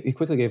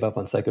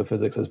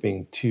psychophysics as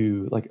being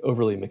too like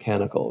overly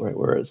mechanical, right?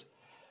 Whereas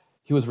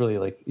he was really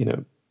like, he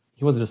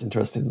wasn't just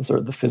interested in sort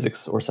of the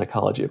physics or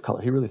psychology of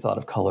color. He really thought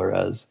of color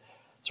as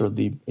sort of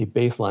a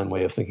baseline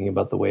way of thinking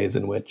about the ways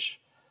in which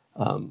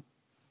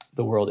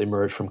the world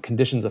emerged from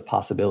conditions of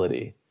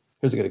possibility.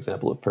 Here's a good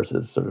example of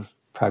Peirce's sort of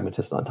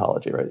pragmatist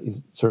ontology, right?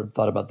 He's sort of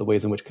thought about the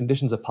ways in which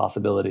conditions of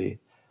possibility,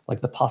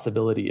 like the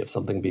possibility of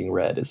something being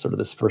read, is sort of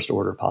this first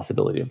order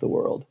possibility of the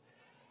world.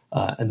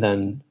 And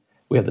then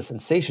we have the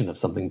sensation of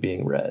something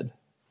being read,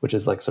 which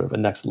is like sort of a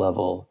next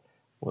level,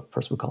 what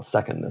Peirce would call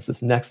secondness,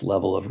 this next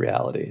level of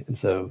reality. And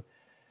so,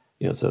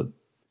 so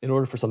in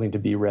order for something to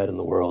be read in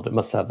the world, it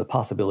must have the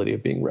possibility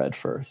of being read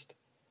first.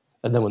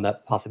 And then when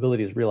that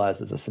possibility is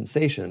realized as a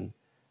sensation,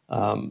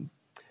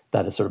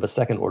 that is sort of a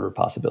second order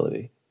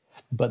possibility.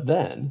 But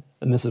then,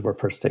 and this is where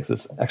Peirce takes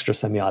this extra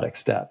semiotic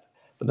step,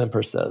 but then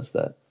Peirce says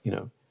that,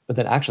 but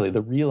then actually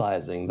the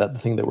realizing that the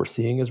thing that we're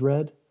seeing is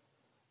read,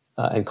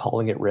 and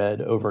calling it read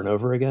over and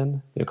over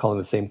again, calling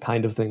the same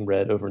kind of thing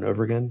read over and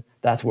over again,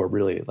 that's where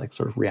really like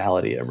sort of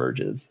reality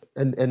emerges.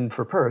 And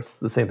for Peirce,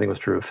 the same thing was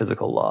true of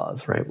physical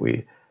laws, right?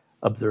 We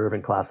observe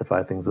and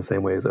classify things the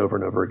same ways over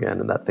and over again,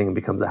 and that thing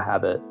becomes a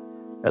habit,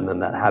 and then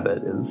that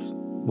habit is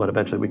what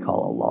eventually we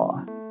call a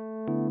law.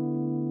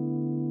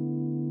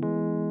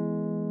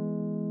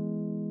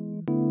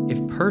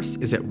 If Peirce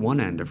is at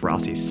one end of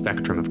Rossi's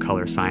spectrum of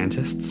color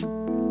scientists,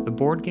 the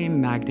board game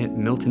magnate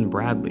Milton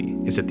Bradley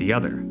is at the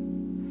other.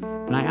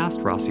 And I asked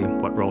Rossi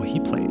what role he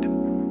played.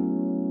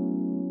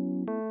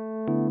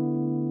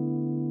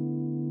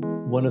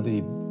 One of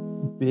the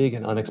big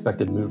and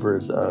unexpected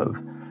movers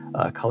of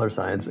color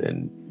science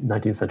in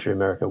 19th century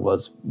America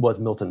was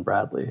Milton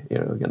Bradley.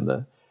 Again,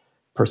 the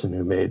person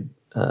who made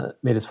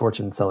his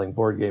fortune selling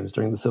board games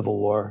during the Civil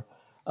War.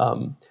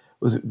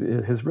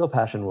 His real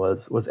passion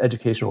was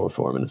educational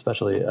reform, and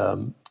especially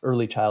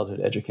early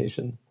childhood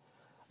education.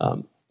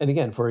 And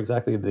again, for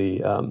exactly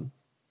this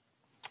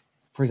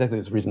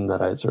reason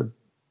that I sort of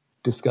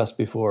discussed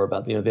before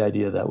about the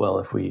idea that, well,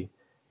 if we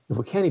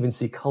can't even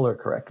see color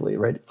correctly,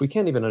 right? If we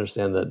can't even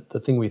understand that the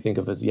thing we think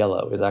of as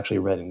yellow is actually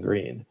red and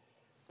green,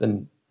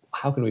 then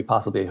how can we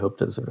possibly hope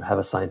to sort of have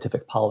a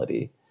scientific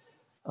polity?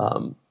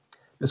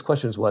 This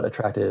question is what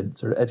attracted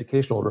sort of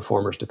educational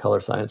reformers to color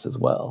science as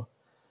well.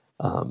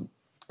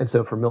 And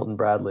so for Milton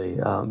Bradley,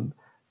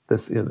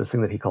 this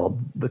thing that he called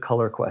the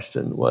color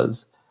question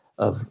was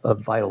of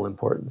vital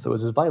importance. So it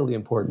was vitally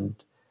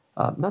important,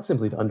 not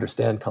simply to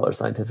understand color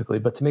scientifically,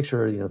 but to make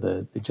sure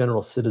the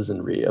general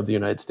citizenry of the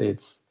United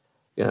States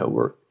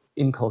were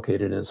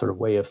inculcated in a sort of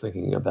way of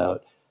thinking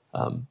about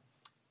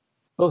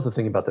both of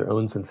thinking about their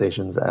own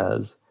sensations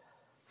as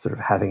sort of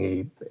having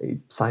a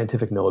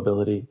scientific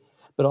knowability,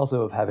 but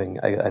also of having,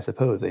 I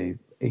suppose, a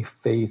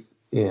faith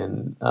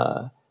in,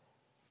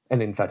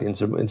 and in fact, in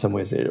some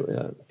ways,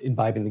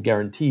 imbibing the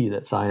guarantee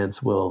that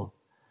science will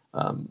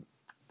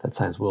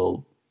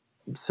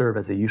serve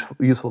as a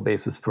useful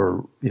basis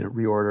for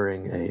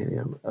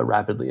reordering a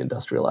rapidly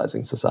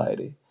industrializing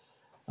society.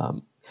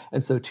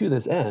 And so, to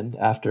this end,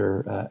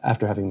 after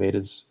having made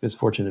his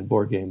fortune in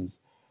board games,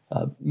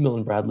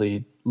 Milton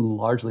Bradley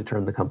largely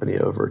turned the company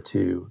over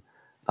to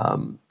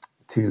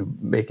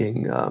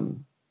making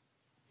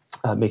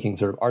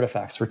sort of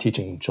artifacts for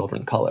teaching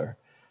children color.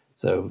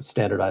 So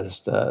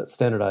standardized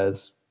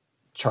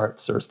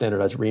charts or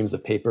standardized reams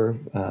of paper,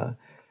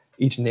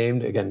 each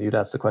named. Again, you'd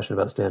asked the question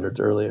about standards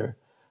earlier.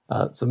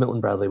 So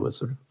Milton Bradley was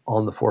sort of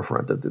on the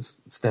forefront of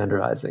this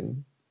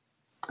standardizing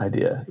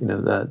idea.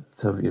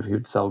 So if he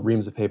would sell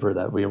reams of paper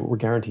that we were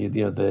guaranteed,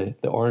 the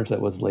orange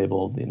that was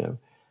labeled,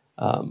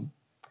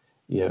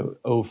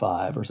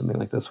 05 or something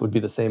like this would be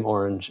the same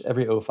orange.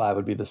 Every 05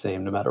 would be the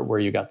same no matter where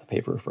you got the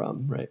paper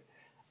from, right?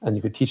 And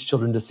you could teach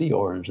children to see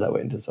orange that way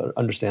and to sort of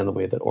understand the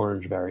way that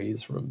orange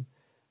varies from,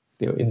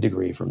 in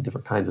degree from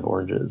different kinds of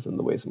oranges and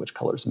the ways in which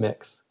colors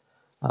mix.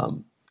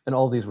 And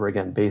all of these were,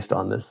 again, based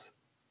on this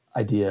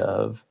idea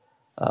of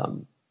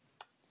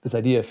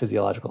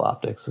physiological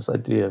optics, this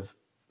idea of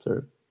sort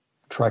of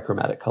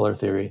trichromatic color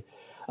theory,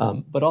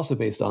 but also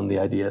based on the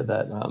idea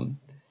that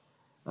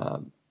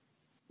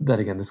that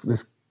again,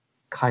 this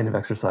kind of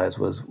exercise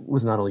was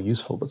not only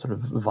useful but sort of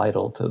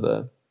vital to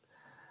the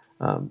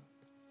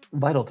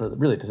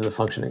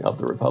functioning of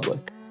the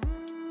Republic.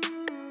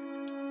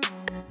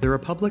 The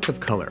Republic of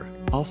Color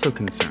also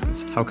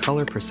concerns how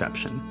color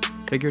perception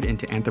figured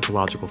into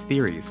anthropological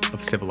theories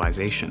of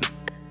civilization.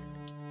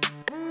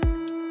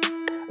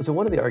 So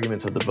one of the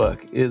arguments of the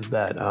book is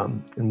that,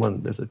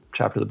 there's a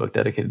chapter of the book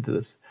dedicated to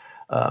this,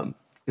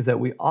 is that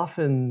we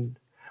often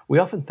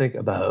think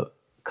about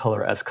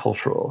color as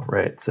cultural,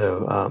 right?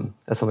 So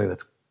as something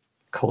that's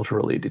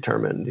culturally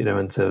determined,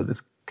 and so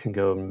this can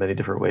go in many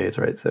different ways,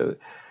 right? So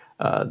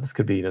this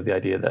could be, the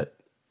idea that,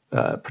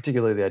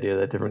 particularly the idea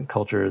that different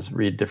cultures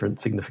read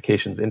different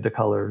significations into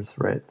colors,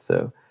 right?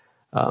 So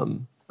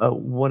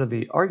one of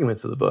the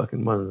arguments of the book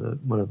and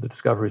one of the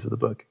discoveries of the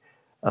book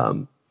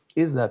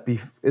is that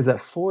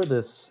for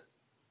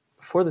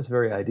this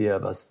very idea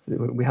of us,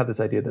 we have this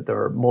idea that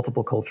there are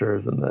multiple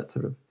cultures, and that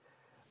sort of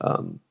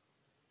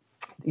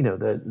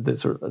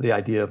the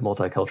idea of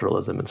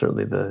multiculturalism, and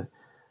certainly the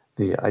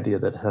idea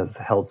that has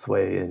held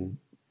sway in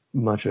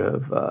much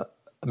of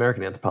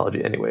American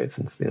anthropology anyway,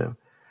 since the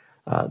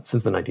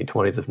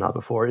 1920s, if not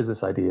before, is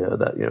this idea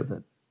that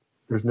that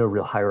there's no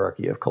real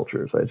hierarchy of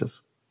cultures, right?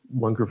 Just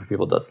one group of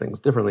people does things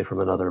differently from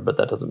another, but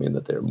that doesn't mean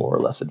that they're more or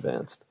less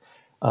advanced.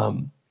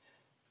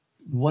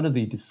 One of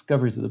the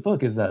discoveries of the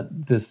book is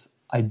that this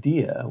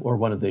idea, or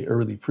one of the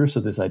early proofs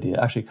of this idea,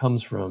 actually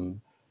comes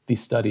from the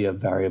study of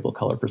variable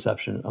color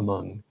perception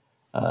among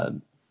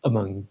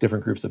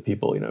different groups of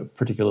people,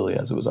 particularly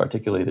as it was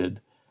articulated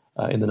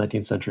in the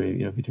 19th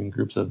century, between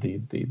groups of the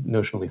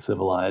notionally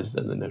civilized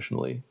and the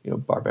notionally,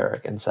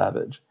 barbaric and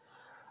savage.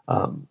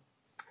 And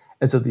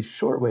so the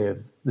short way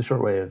of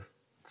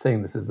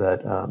saying this is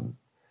that,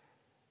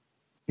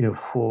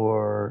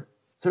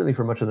 certainly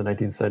for much of the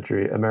 19th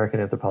century, American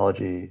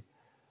anthropology,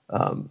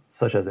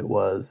 such as it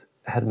was,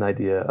 had an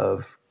idea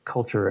of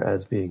culture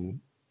as being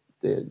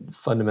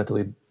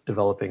fundamentally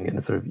developing in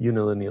a sort of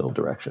unilineal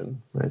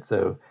direction, right?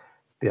 So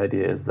the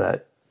idea is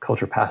that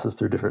culture passes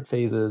through different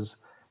phases.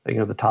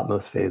 The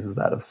topmost phase is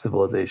that of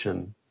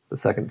civilization, the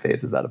second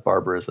phase is that of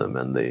barbarism,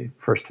 and the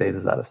first phase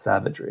is that of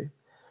savagery.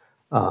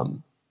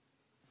 And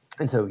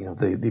so,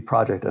 the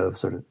project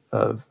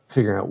of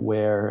figuring out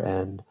where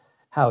and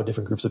how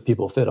different groups of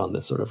people fit on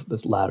this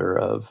ladder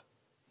of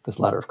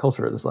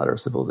culture, this ladder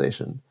of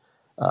civilization,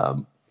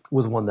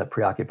 was one that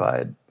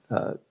preoccupied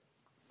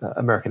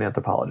American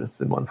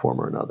anthropologists in one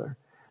form or another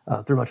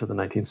through much of the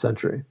 19th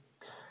century.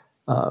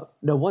 Now,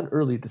 one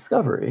early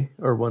discovery,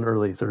 or one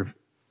early sort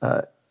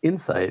of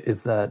insight,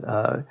 is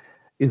that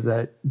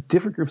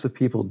different groups of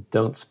people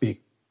don't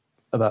speak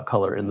about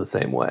color in the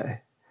same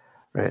way,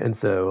 right? And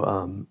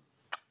so,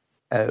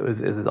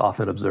 as is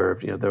often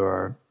observed, there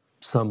are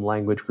some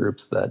language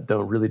groups that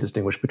don't really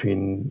distinguish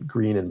between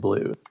green and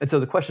blue. And so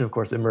the question, of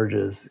course,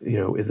 emerges,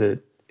 is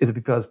it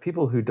because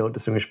people who don't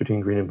distinguish between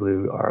green and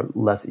blue are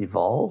less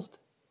evolved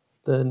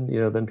than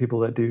people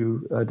that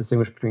do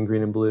distinguish between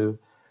green and blue?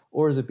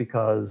 Or is it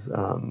because they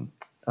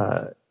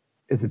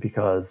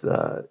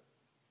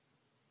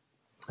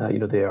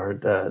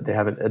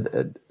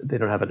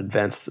don't have an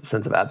advanced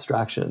sense of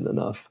abstraction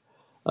enough,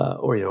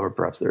 or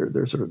perhaps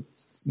they're sort of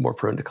more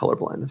prone to color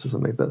blindness or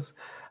something like this.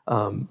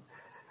 So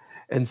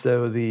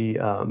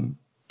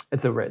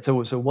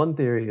one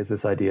theory is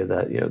this idea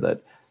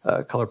that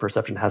color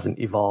perception hasn't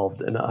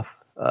evolved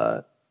enough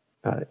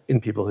in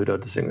people who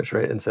don't distinguish,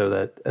 right? And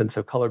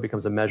so color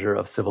becomes a measure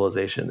of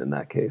civilization in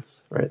that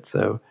case, right?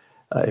 So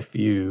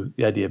the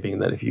idea being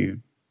that if you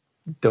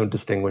don't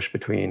distinguish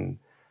between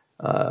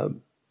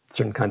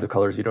certain kinds of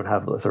colors, you don't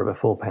have sort of a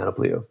full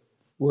panoply of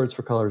words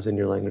for colors in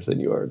your language, then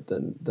you are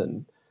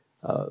then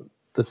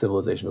the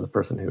civilization of the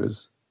person who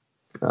is,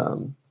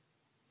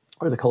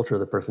 or the culture of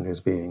the person who's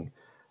being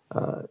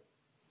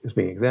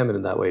examined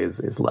in that way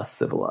is less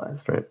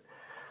civilized, right?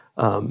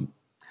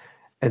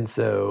 And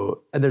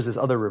there's this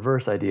other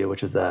reverse idea,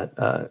 which is that,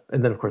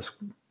 and then of course,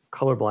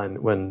 colorblind,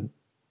 when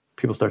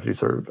people start to do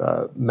sort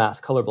of mass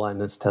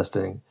colorblindness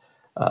testing,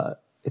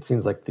 it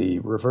seems like the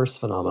reverse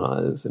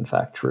phenomena is in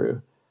fact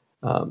true.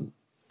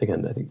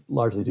 Again, I think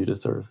largely due to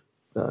sort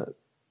of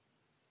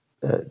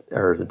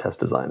errors in test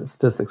design and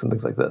statistics and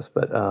things like this.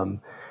 But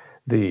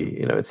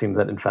it seems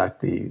that in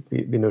fact the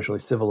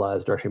notionally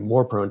civilized are actually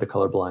more prone to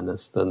color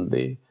blindness than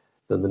the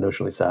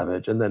notionally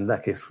savage, and then in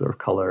that case, sort of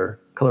color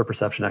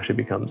perception actually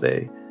becomes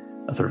a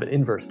sort of an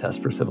inverse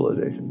test for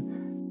civilization.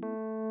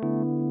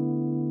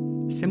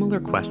 Similar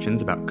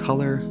questions about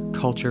color,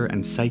 culture,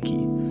 and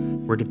psyche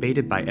were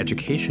debated by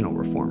educational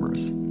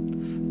reformers.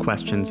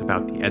 Questions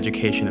about the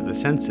education of the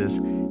senses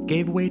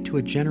gave way to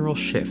a general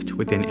shift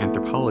within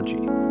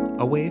anthropology,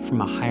 away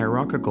from a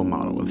hierarchical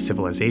model of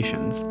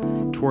civilizations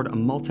toward a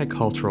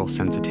multicultural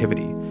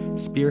sensitivity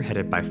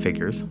spearheaded by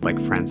figures like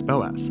Franz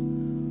Boas,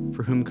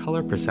 for whom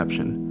color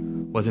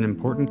perception was an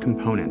important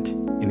component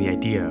in the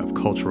idea of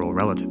cultural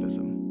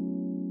relativism.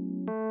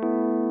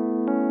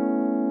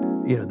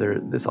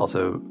 This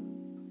also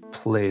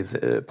plays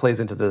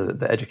into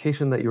the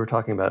education that you were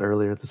talking about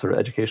earlier, the sort of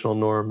educational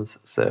norms.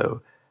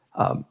 So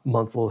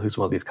Munsell, who's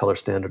one of these color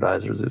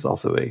standardizers, is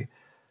also a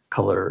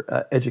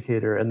color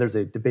educator, and there's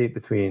a debate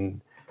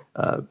between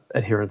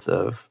adherents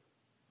of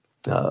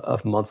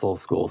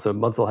Munsell's school. So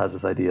Munsell has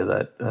this idea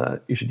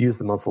that you should use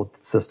the Munsell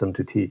system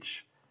to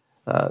teach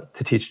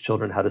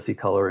children how to see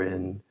color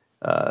in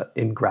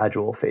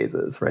gradual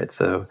phases, right?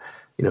 So,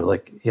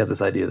 like he has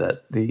this idea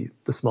that the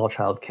small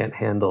child can't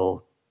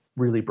handle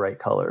really bright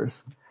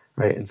colors,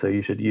 right? And so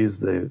you should use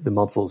the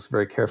Munsell's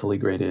very carefully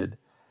graded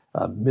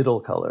middle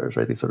colors,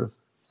 right? These sort of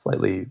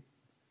slightly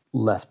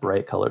less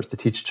bright colors to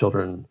teach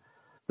children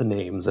the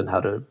names and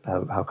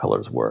how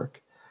colors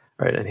work,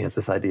 right? And he has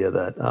this idea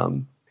that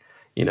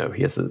he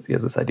has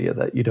this idea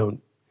that you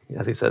don't,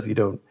 as he says, you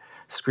don't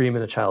scream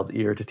in a child's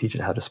ear to teach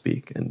it how to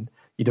speak, and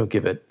you don't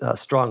give it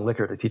strong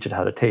liquor to teach it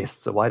how to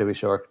taste. So why do we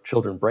show our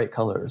children bright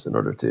colors in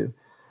order to,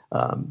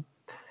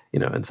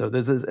 and so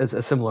there's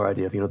a similar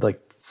idea of,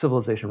 like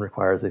civilization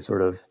requires a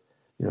sort of,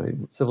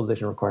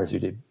 civilization requires you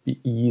to be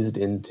eased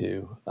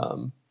into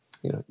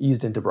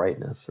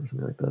brightness or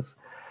something like this.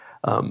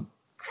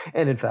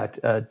 And in fact,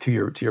 to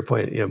your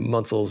point,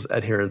 Munsell's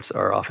adherents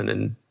are often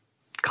in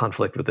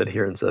conflict with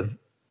adherents of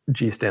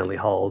G. Stanley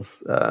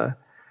Hall's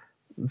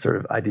sort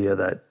of idea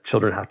that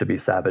children have to be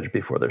savage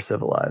before they're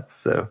civilized.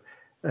 So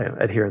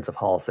adherents of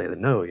Hall say that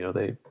no,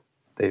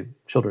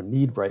 children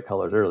need bright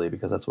colors early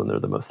because that's when they're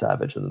the most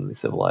savage, and then they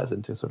civilize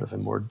into sort of a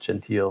more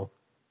genteel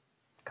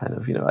kind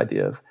of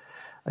idea of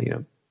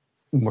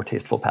more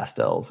tasteful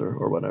pastels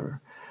or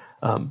whatever.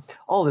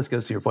 All this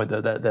goes to your point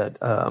though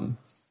that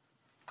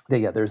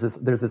there's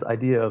this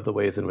idea of the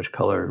ways in which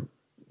color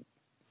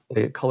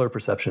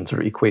perception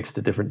sort of equates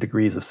to different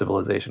degrees of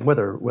civilization,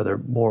 whether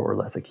more or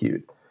less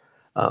acute.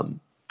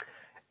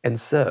 And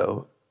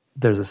so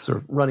there's this sort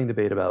of running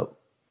debate about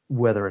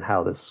whether and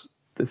how these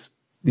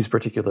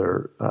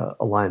particular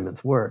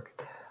alignments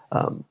work.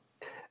 And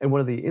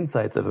one of the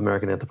insights of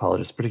American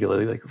anthropologists,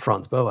 particularly like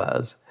Franz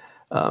Boas,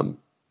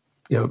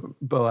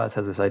 Boas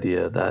has this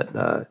idea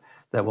that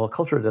while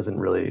culture doesn't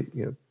really,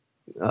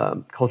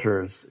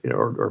 cultures,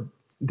 or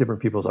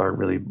different peoples aren't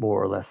really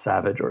more or less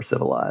savage or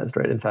civilized,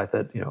 right? In fact,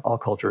 that all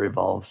culture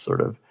evolves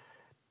sort of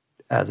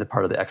as a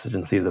part of the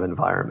exigencies of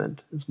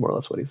environment is more or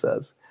less what he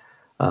says.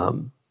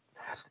 And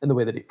the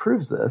way that he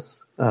proves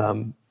this,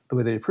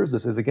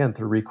 is again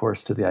through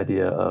recourse to the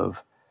idea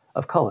of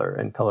color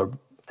and color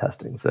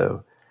testing.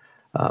 So,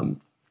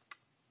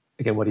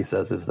 again, what he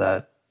says is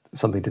that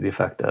something to the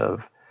effect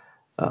of,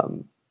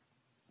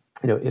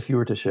 if you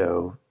were to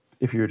show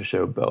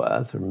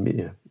Boas, or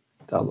me,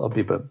 I'll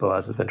be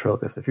Boas's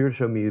ventriloquist. If you were to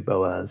show me,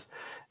 Boas,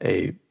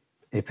 a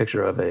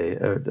picture of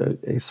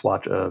a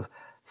swatch of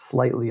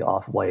slightly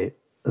off-white,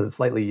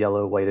 slightly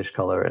yellow whitish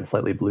color and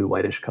slightly blue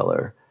whitish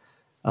color,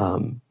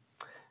 and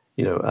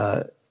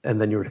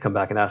then you were to come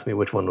back and ask me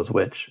which one was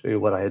which,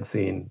 what I had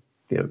seen,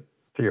 3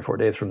 or 4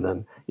 days from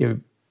then,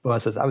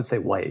 Boas says, I would say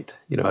white.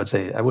 I'd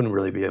say I wouldn't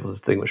really be able to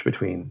distinguish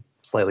between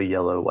slightly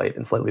yellow white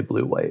and slightly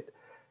blue white.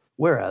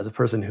 Whereas a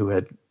person who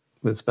had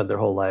spent their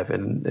whole life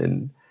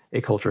in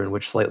a culture in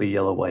which slightly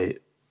yellow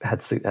white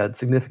had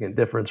significant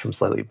difference from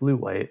slightly blue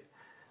white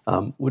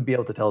would be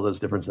able to tell those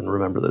differences and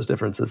remember those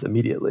differences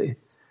immediately,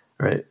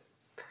 right?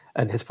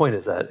 And his point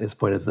is that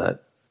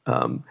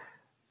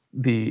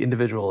the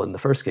individual in the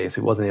first case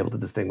who wasn't able to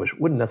distinguish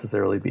wouldn't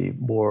necessarily be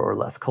more or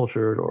less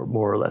cultured or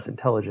more or less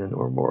intelligent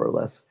or more or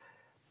less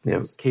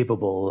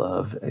capable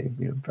of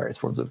various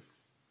forms of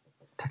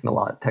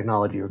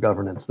technology or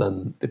governance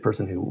than the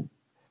person who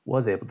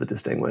was able to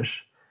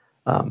distinguish.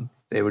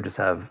 They would just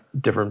have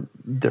different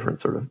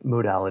sort of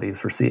modalities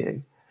for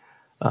seeing,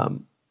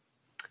 and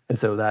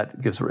so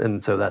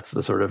that's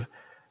the sort of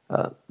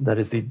that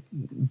is the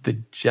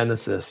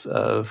genesis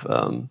of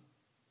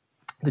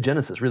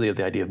really of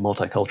the idea of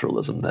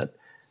multiculturalism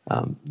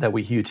that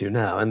we hew to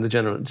now, and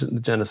the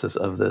genesis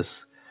of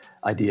this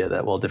idea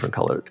that different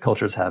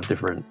cultures have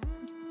different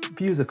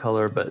views of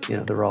color, but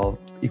they're all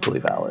equally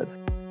valid.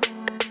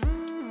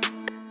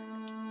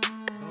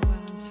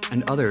 Boas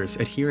and others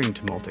adhering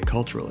to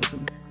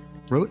multiculturalism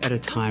wrote at a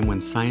time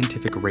when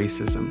scientific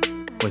racism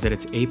was at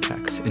its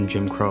apex in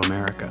Jim Crow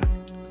America.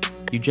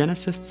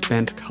 Eugenicists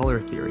bent color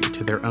theory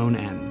to their own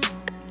ends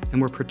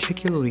and were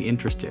particularly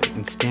interested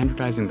in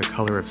standardizing the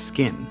color of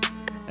skin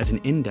as an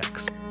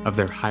index of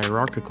their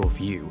hierarchical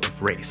view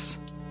of race.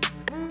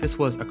 This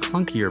was a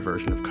clunkier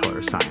version of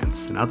color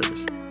science than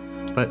others,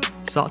 but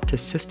sought to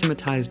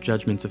systematize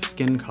judgments of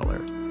skin color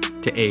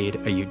to aid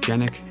a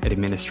eugenic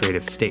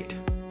administrative state.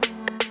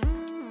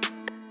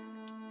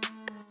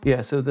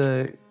 Yeah, so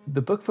the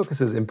book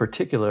focuses in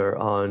particular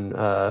on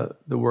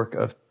the work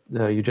of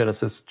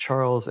eugenicists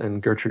Charles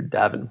and Gertrude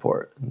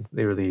Davenport.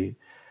 They were the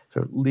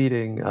sort of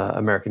leading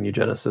American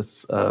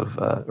eugenicists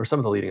or some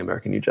of the leading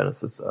American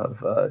eugenicists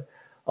of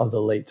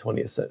the late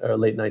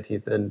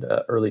 19th and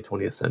early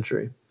 20th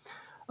century.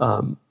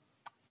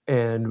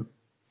 And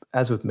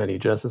as with many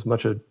eugenicists,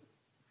 much of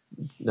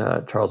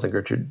Charles and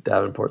Gertrude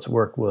Davenport's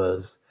work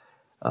was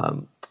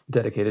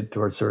dedicated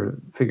towards sort of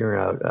figuring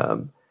out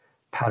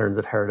patterns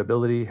of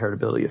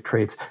heritability of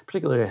traits,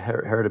 particularly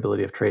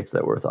heritability of traits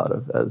that were thought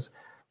of as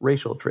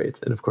racial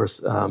traits. And of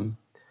course,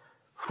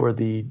 for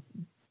the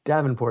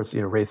Davenports,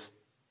 race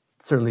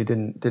certainly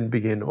didn't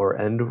begin or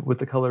end with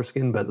the color of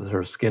skin, but the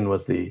sort of skin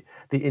was the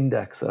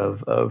index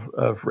of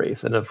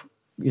race and of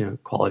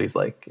qualities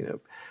like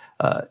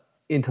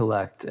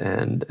intellect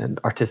and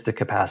artistic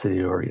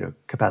capacity, or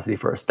capacity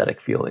for aesthetic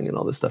feeling, and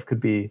all this stuff could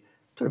be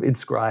sort of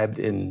inscribed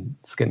in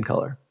skin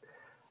color.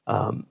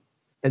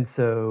 And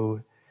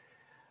so,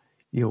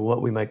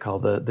 what we might call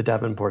the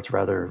Davenports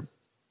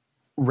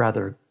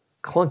rather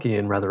clunky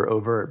and rather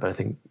overt, but I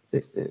think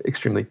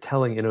extremely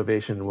telling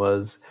innovation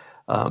was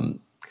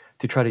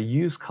to try to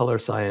use color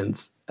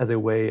science as a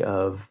way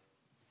of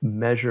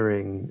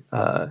measuring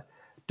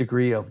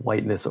degree of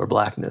whiteness or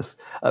blackness,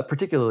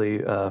 particularly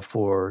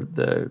for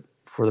the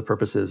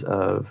purposes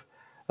of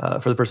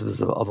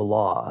a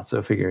law.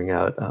 So figuring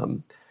out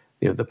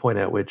the point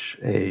at which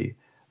a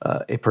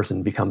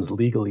person becomes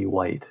legally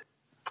white.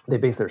 They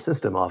base their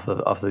system off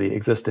of the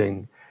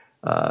existing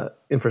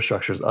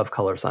infrastructures of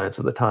color science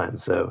of the time.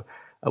 So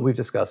we've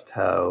discussed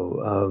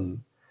how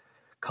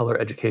color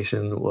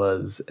education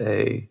was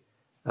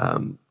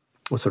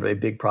sort of a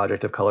big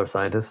project of color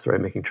scientists, right?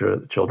 Making sure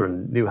that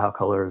children knew how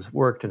colors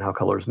worked and how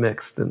colors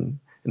mixed in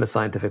a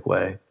scientific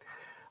way.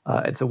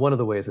 And so one of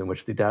the ways in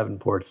which the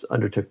Davenports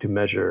undertook to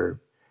measure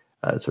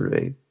sort of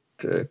a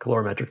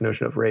colorimetric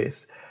notion of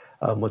race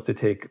was to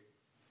take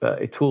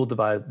a tool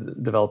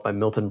developed by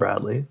Milton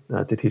Bradley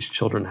to teach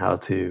children how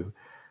to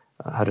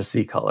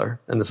see color.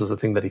 And this was a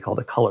thing that he called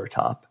a color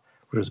top,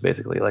 which was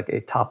basically like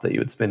a top that you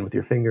would spin with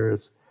your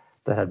fingers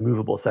that had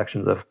movable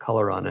sections of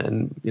color on it.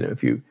 And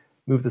if you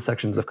move the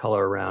sections of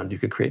color around, you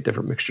could create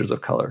different mixtures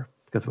of color,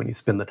 because when you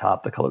spin the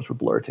top, the colors would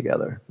blur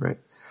together, right?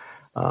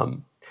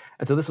 And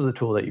so this was a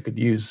tool that you could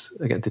use,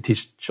 again, to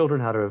teach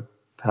children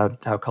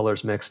how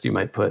colors mixed. You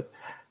might put,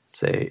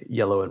 say,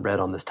 yellow and red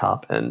on this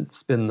top and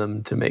spin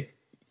them to make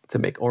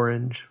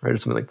orange, right, or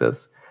something like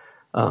this.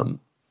 And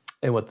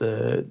what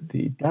the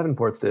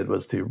Davenports did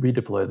was to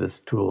redeploy this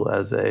tool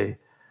as a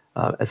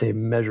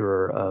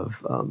measurer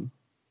of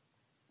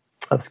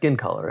skin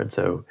color. And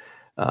so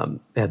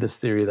they had this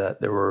theory that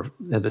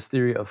this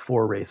theory of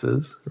four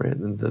races, right?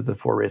 And the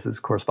four races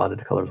corresponded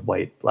to colors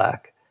white,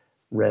 black,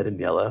 red, and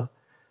yellow.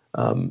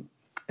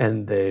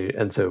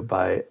 And so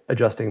by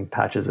adjusting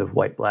patches of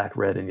white, black,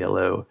 red, and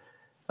yellow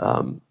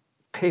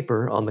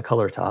paper on the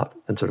color top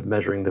and sort of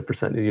measuring the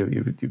percent,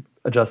 you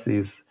adjust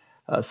these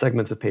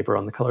segments of paper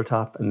on the color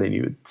top, and then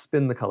you would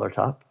spin the color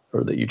top,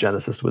 or the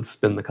eugenicist would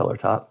spin the color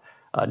top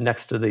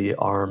next to the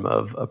arm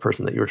of a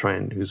person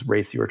whose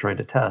race you were trying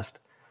to test.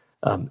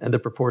 And the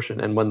proportion,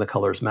 and when the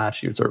colors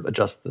match, you would sort of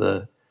adjust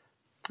the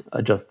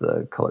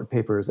colored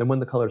papers. And when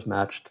the colors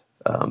matched,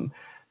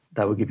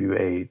 that would give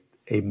you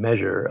a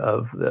measure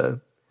of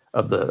the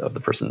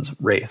person's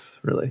race,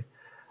 really.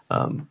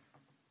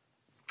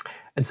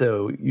 And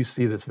so you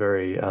see this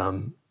very,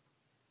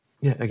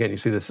 you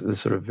see this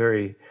sort of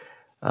very,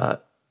 a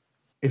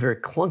very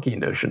clunky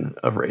notion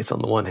of race on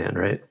the one hand,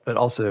 right? But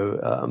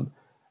also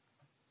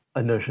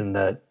a notion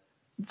that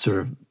sort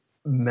of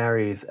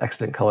marries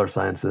extant color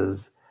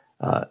sciences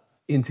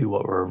into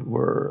what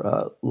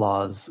were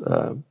laws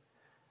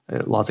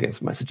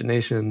against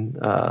miscegenation,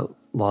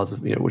 laws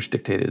of, which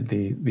dictated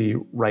the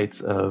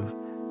rights of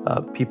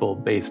people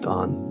based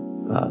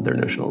on their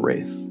notional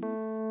race.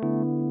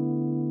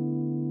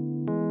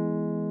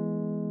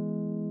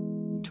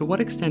 To what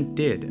extent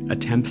did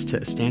attempts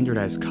to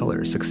standardize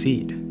color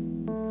succeed?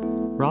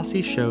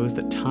 Rossi shows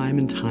that time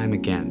and time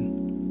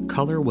again,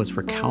 color was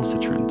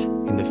recalcitrant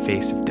in the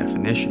face of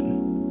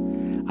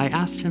definition. I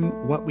asked him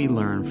what we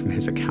learned from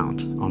his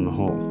account on the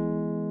whole.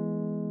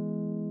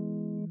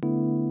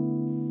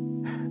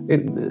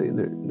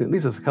 It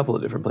leads us a couple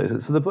of different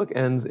places. So the book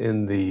ends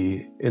in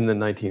the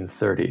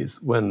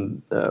 1930s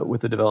when, with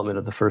the development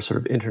of the first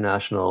sort of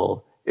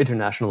international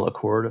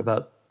accord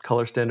about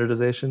color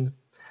standardization.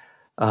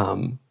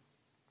 And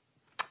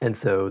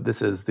so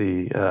this is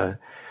the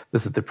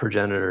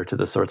progenitor to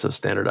the sorts of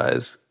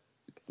standardized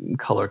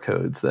color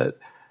codes that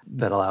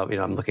allow,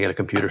 I'm looking at a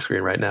computer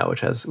screen right now,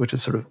 which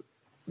is sort of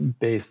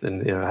based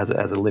in, has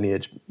a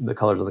lineage. The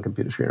colors on the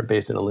computer screen are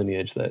based in a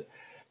lineage that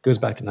goes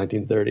back to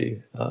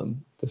 1930,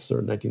 this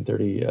sort of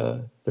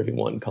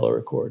 31 color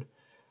accord.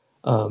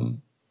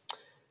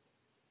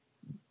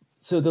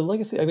 So the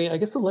legacy, I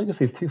guess the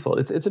legacy is twofold.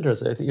 It's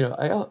interesting. I think,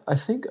 I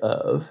think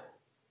of,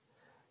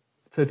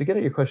 so to get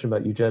at your question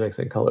about eugenics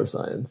and color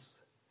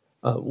science,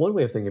 one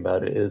way of thinking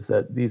about it is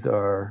that these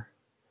are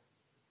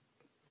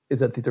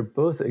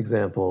both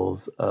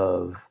examples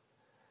of,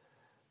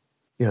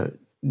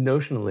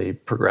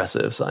 notionally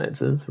progressive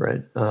sciences,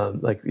 right?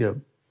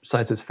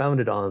 Sciences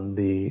founded on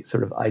the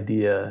sort of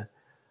idea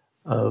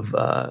of,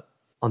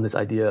 on this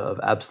idea of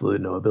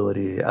absolute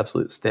knowability,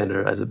 absolute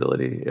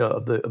standardizability,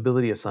 of the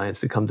ability of science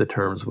to come to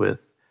terms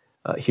with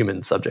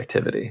human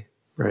subjectivity,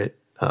 right?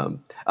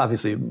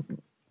 Obviously,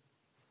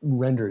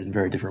 rendered in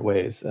very different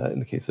ways in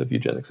the case of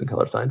eugenics and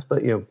color science,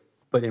 but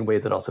in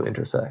ways that also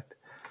intersect.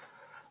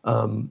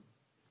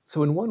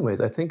 So in one way,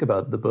 I think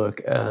about the book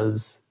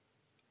as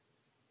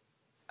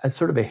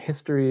sort of a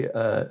history,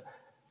 a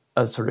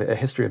a sort of a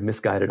history of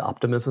misguided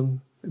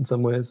optimism in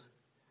some ways.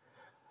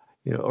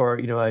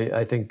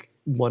 I think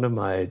one of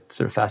my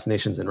sort of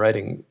fascinations in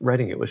writing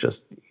it was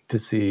just to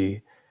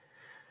see,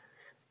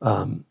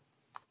 the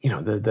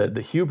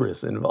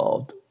hubris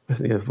involved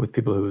with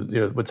people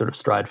who would sort of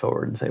stride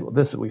forward and say, well,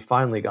 we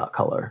finally got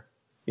color.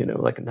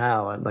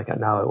 Now I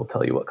will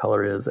tell you what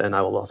color is, and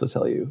I will also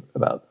tell you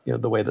about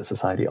the way that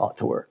society ought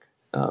to work.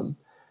 And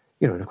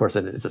of course,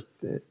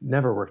 it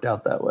never worked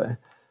out that way.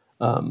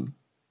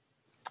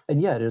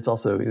 And yet it's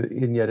also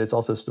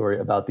a story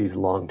about these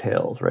long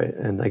tails, right?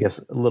 And I guess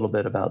a little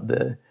bit about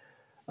the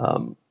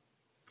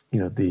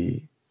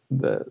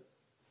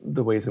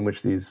ways in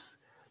which these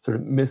sort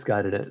of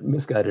misguided.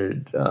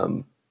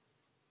 So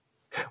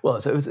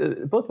it was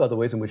both about the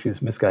ways in which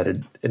these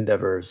misguided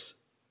endeavors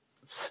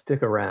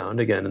stick around,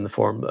 again, in the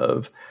form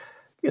of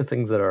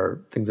things that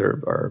are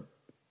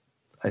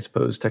I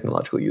suppose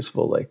technologically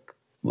useful,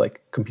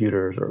 like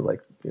computers or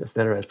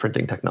standardized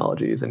printing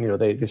technologies, and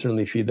they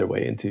certainly feed their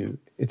way into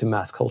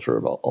mass culture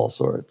of all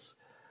sorts.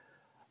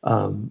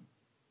 But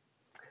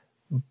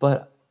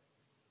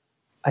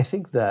I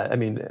think that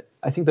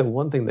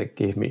one thing that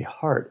gave me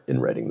heart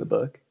in writing the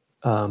book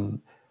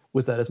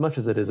was that as much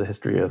as it is a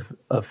history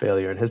of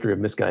failure and history of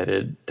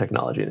misguided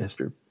technology and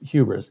history of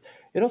hubris,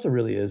 it also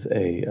really is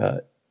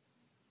it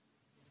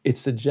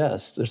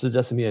suggests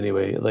to me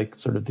anyway,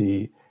 sort of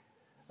the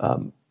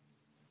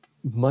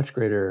much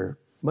greater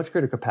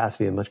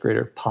capacity and much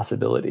greater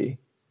possibility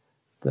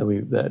that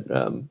we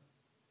could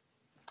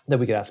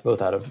ask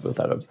both out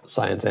of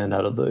science and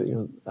out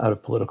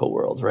of political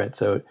worlds, right?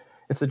 So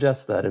it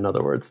suggests that, in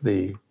other words,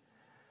 the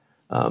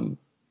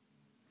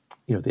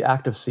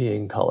act of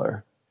seeing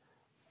color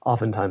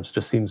oftentimes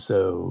just seems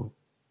so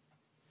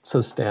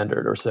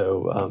standard or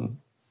so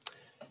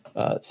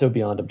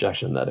beyond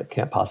objection that it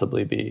can't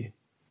possibly be,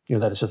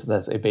 that's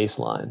a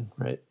baseline,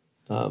 right?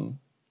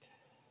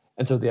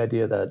 And so the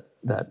idea that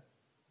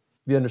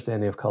the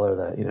understanding of color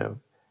that,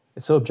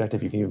 is so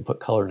objective, you can even put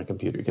color in a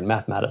computer, you can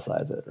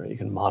mathematicize it, right? You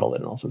can model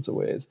it in all sorts of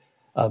ways.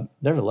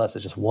 Nevertheless,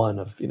 it's just one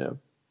of,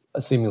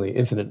 a seemingly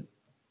infinite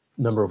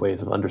number of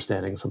ways of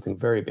understanding something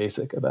very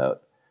basic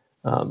about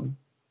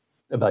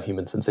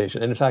human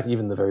sensation. And in fact,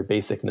 even the very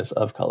basicness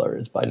of color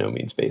is by no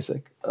means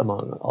basic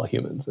among all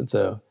humans. And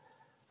so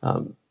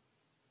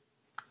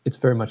it's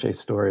very much a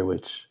story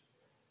which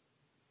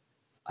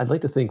I'd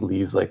like to think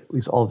leaves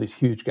all of these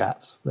huge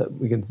gaps that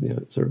we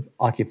can sort of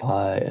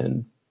occupy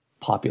and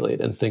populate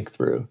and think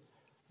through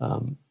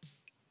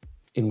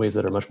in ways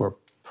that are much more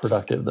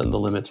productive than the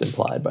limits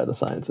implied by the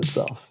science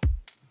itself.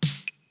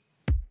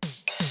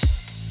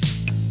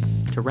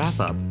 To wrap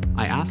up,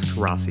 I asked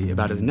Rossi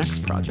about his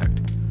next project,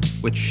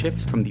 which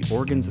shifts from the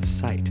organs of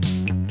sight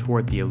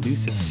toward the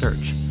elusive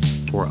search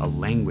for a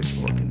language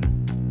organ.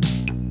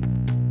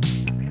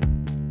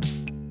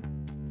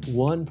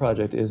 One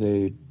project is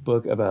a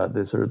book about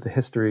the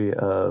history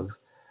of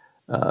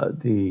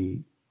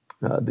the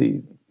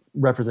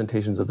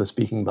representations of the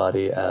speaking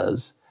body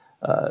as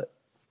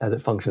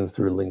it functions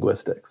through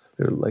linguistics,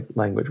 through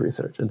language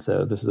research. And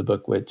so this is a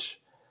book which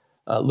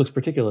looks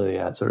particularly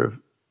at sort of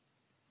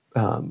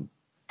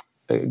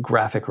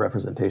graphic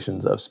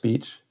representations of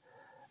speech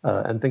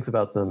and thinks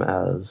about them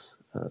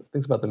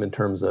in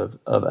terms of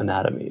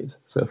anatomies.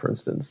 So, for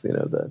instance,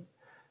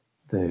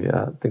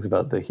 thinks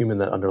about the human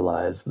that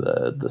underlies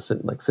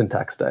the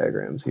syntax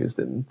diagrams used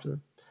in sort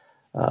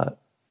of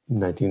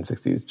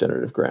 1960s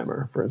generative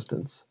grammar, for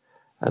instance,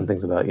 and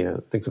thinks about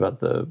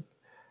the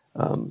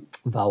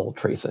vowel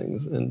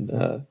tracings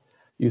and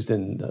used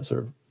in sort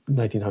of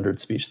 1900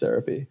 speech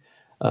therapy,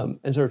 and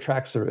sort of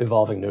tracks sort of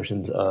evolving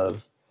notions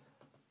of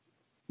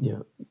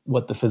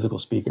what the physical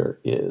speaker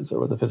is or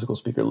what the physical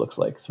speaker looks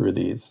like through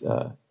these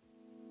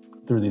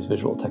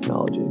visual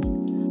technologies.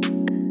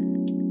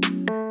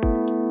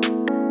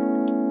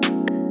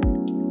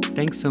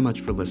 Thanks so much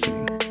for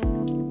listening.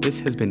 This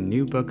has been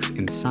New Books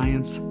in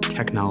Science,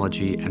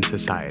 Technology, and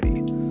Society,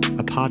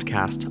 a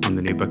podcast on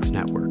the New Books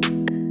Network.